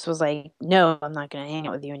just was like, no, I'm not going to hang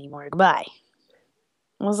out with you anymore. Goodbye.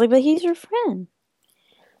 I was like, but he's your friend.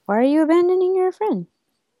 Why are you abandoning your friend?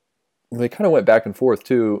 They kind of went back and forth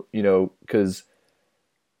too, because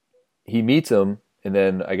he meets him, and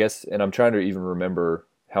then I guess, and I'm trying to even remember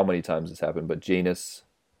how many times this happened, but Janus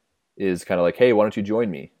is kind of like, hey, why don't you join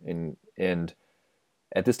me? And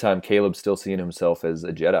at this time, Caleb's still seeing himself as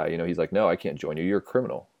a Jedi. He's like, no, I can't join you. You're a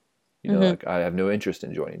criminal. Like, I have no interest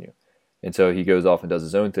in joining you. And so he goes off and does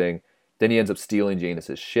his own thing. Then he ends up stealing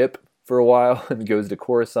Janus's ship for a while and goes to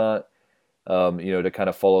Coruscant, to kind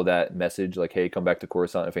of follow that message, like, hey, come back to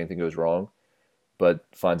Coruscant if anything goes wrong. But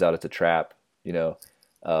finds out it's a trap, It's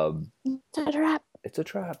a trap. It's a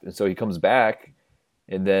trap. And so he comes back,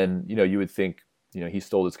 and then, you would think, he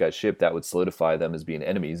stole this guy's ship, that would solidify them as being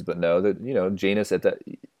enemies. But no, that, Janus at that,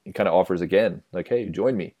 he kind of offers again, like, hey,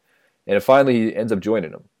 join me. And finally he ends up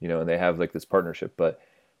joining him, and they have like this partnership. But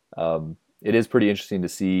it is pretty interesting to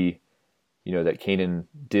see, that Kanan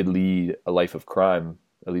did lead a life of crime,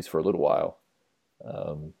 at least for a little while,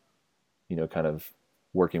 kind of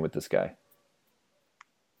working with this guy.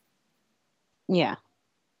 Yeah.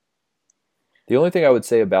 The only thing I would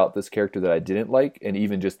say about this character that I didn't like, and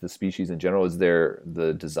even just the species in general, is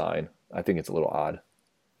the design. I think it's a little odd.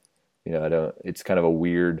 It's kind of a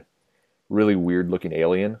weird, really weird looking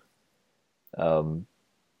alien.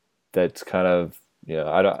 That's kind of,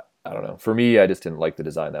 I don't know. For me, I just didn't like the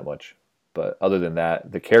design that much. But other than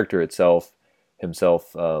that, the character itself,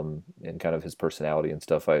 himself, and kind of his personality and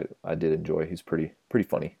stuff, I did enjoy. He's pretty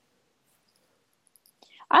funny.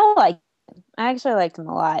 I actually liked him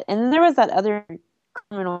a lot. And then there was that other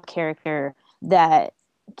criminal character that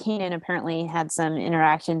Kanan apparently had some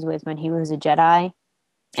interactions with when he was a Jedi.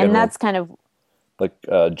 And that's kind of like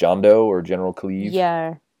Jondo or General Cleave.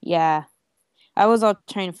 Yeah. I was all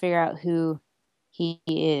trying to figure out who he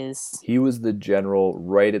is. He was the general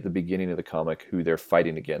right at the beginning of the comic who they're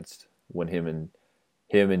fighting against when him and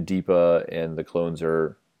Deepa and the clones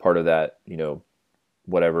are part of that,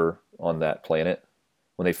 whatever on that planet.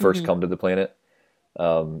 When they first come to the planet,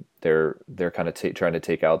 they're kind of trying to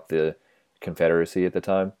take out the Confederacy at the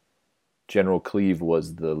time. General Cleave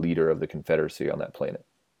was the leader of the Confederacy on that planet.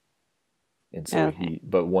 And so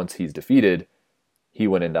but once he's defeated, he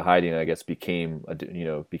went into hiding and I guess became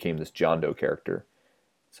this John Doe character.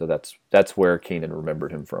 So that's where Kanan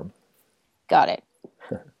remembered him from. Got it.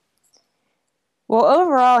 Well,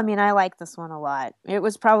 overall, I mean, I like this one a lot. It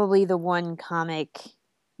was probably the one comic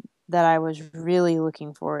that I was really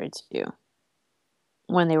looking forward to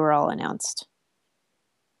when they were all announced.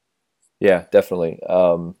 Yeah, definitely.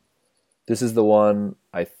 This is the one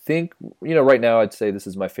I think, right now I'd say this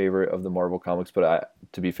is my favorite of the Marvel comics, but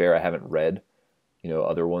to be fair, I haven't read,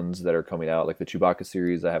 other ones that are coming out, like the Chewbacca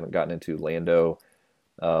series. I haven't gotten into Lando.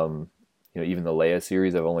 Even the Leia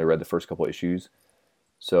series, I've only read the first couple issues.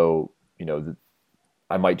 So,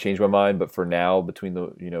 I might change my mind, but for now,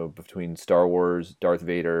 between Star Wars, Darth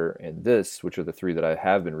Vader, and this, which are the three that I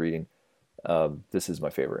have been reading, this is my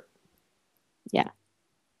favorite. Yeah,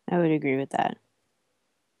 I would agree with that.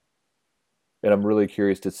 And I'm really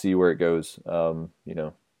curious to see where it goes.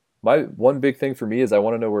 My one big thing for me is I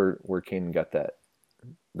want to know where Kanan got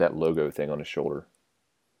that logo thing on his shoulder.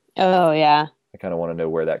 Oh yeah. I kind of want to know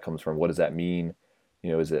where that comes from. What does that mean?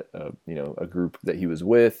 Is it a group that he was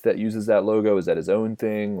with that uses that logo? Is that his own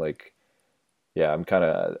thing? Like, yeah,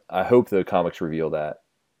 I hope the comics reveal that.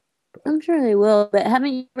 I'm sure they will, but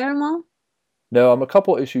haven't you read them all? No, I'm a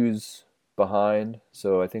couple issues behind,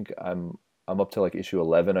 so I think I'm up to like issue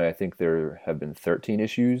 11. I think there have been 13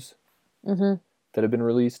 issues Mm-hmm. that have been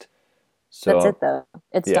released. So That's it, though.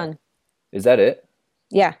 It's yeah. done. Is that it?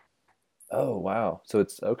 Yeah. Oh, wow. So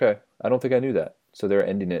it's okay. I don't think I knew that. So they're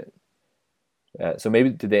ending it. So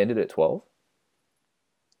maybe did they end it at 12?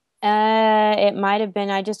 It might have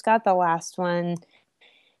been. I just got the last one.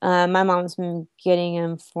 My mom's been getting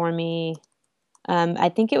them for me. I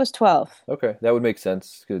think it was 12. Okay, that would make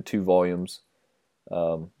sense. 'Cause 2 volumes.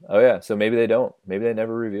 Oh yeah, so maybe they don't. Maybe they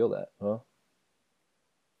never reveal that. Huh?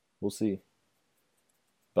 We'll see.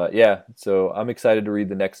 But yeah, so I'm excited to read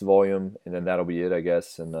the next volume, and then that'll be it, I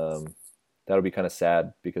guess. And that'll be kind of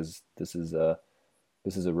sad because this is a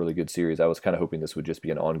really good series. I was kind of hoping this would just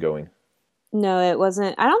be an ongoing. No, it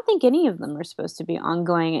wasn't. I don't think any of them are supposed to be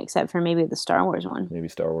ongoing except for maybe the Star Wars one. Maybe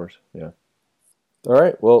Star Wars. Yeah. All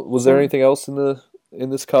right. Well, was there anything else in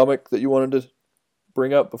this comic that you wanted to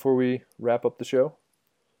bring up before we wrap up the show?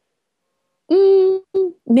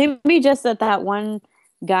 Maybe just that one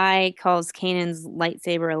guy calls Kanan's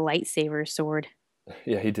lightsaber a lightsaber sword.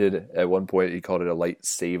 Yeah, he did. At one point, he called it a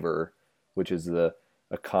lightsaber, which is a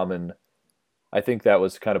common. I think that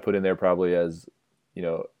was kind of put in there probably as, you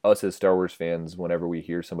know, us as Star Wars fans, whenever we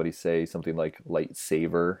hear somebody say something like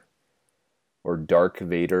lightsaber or Dark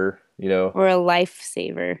Vader, you know, or a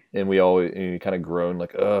lifesaver, and we kind of groan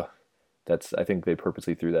like, ugh. I think they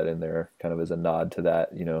purposely threw that in there, kind of as a nod to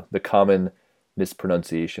that, you know, the common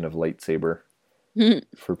mispronunciation of lightsaber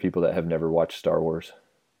for people that have never watched Star Wars.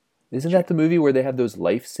 Isn't that the movie where they have those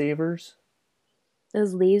lifesavers?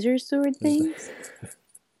 Those laser sword things?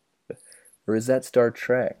 Or is that Star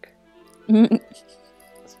Trek?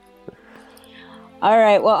 All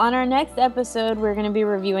right, well, on our next episode, we're going to be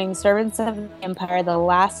reviewing Servants of the Empire, the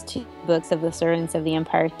last 2 books of the Servants of the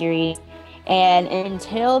Empire series. And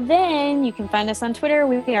until then, you can find us on Twitter.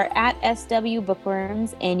 We are at SW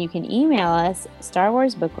Bookworms, and you can email us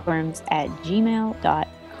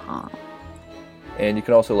starwarsbookworms@gmail.com. And you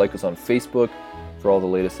can also like us on Facebook for all the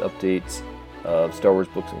latest updates of Star Wars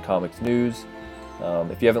books and comics news.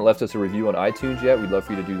 If you haven't left us a review on iTunes yet, we'd love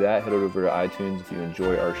for you to do that. Head over to iTunes if you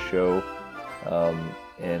enjoy our show,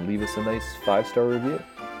 and leave us a nice 5-star review.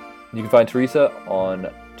 You can find Teresa on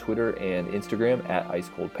Twitter and Instagram at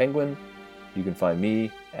IceColdPenguin. You can find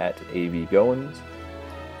me at AV Goins.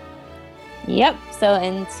 Yep, so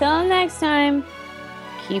until next time,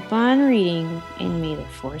 keep on reading, and may the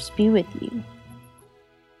Force be with you.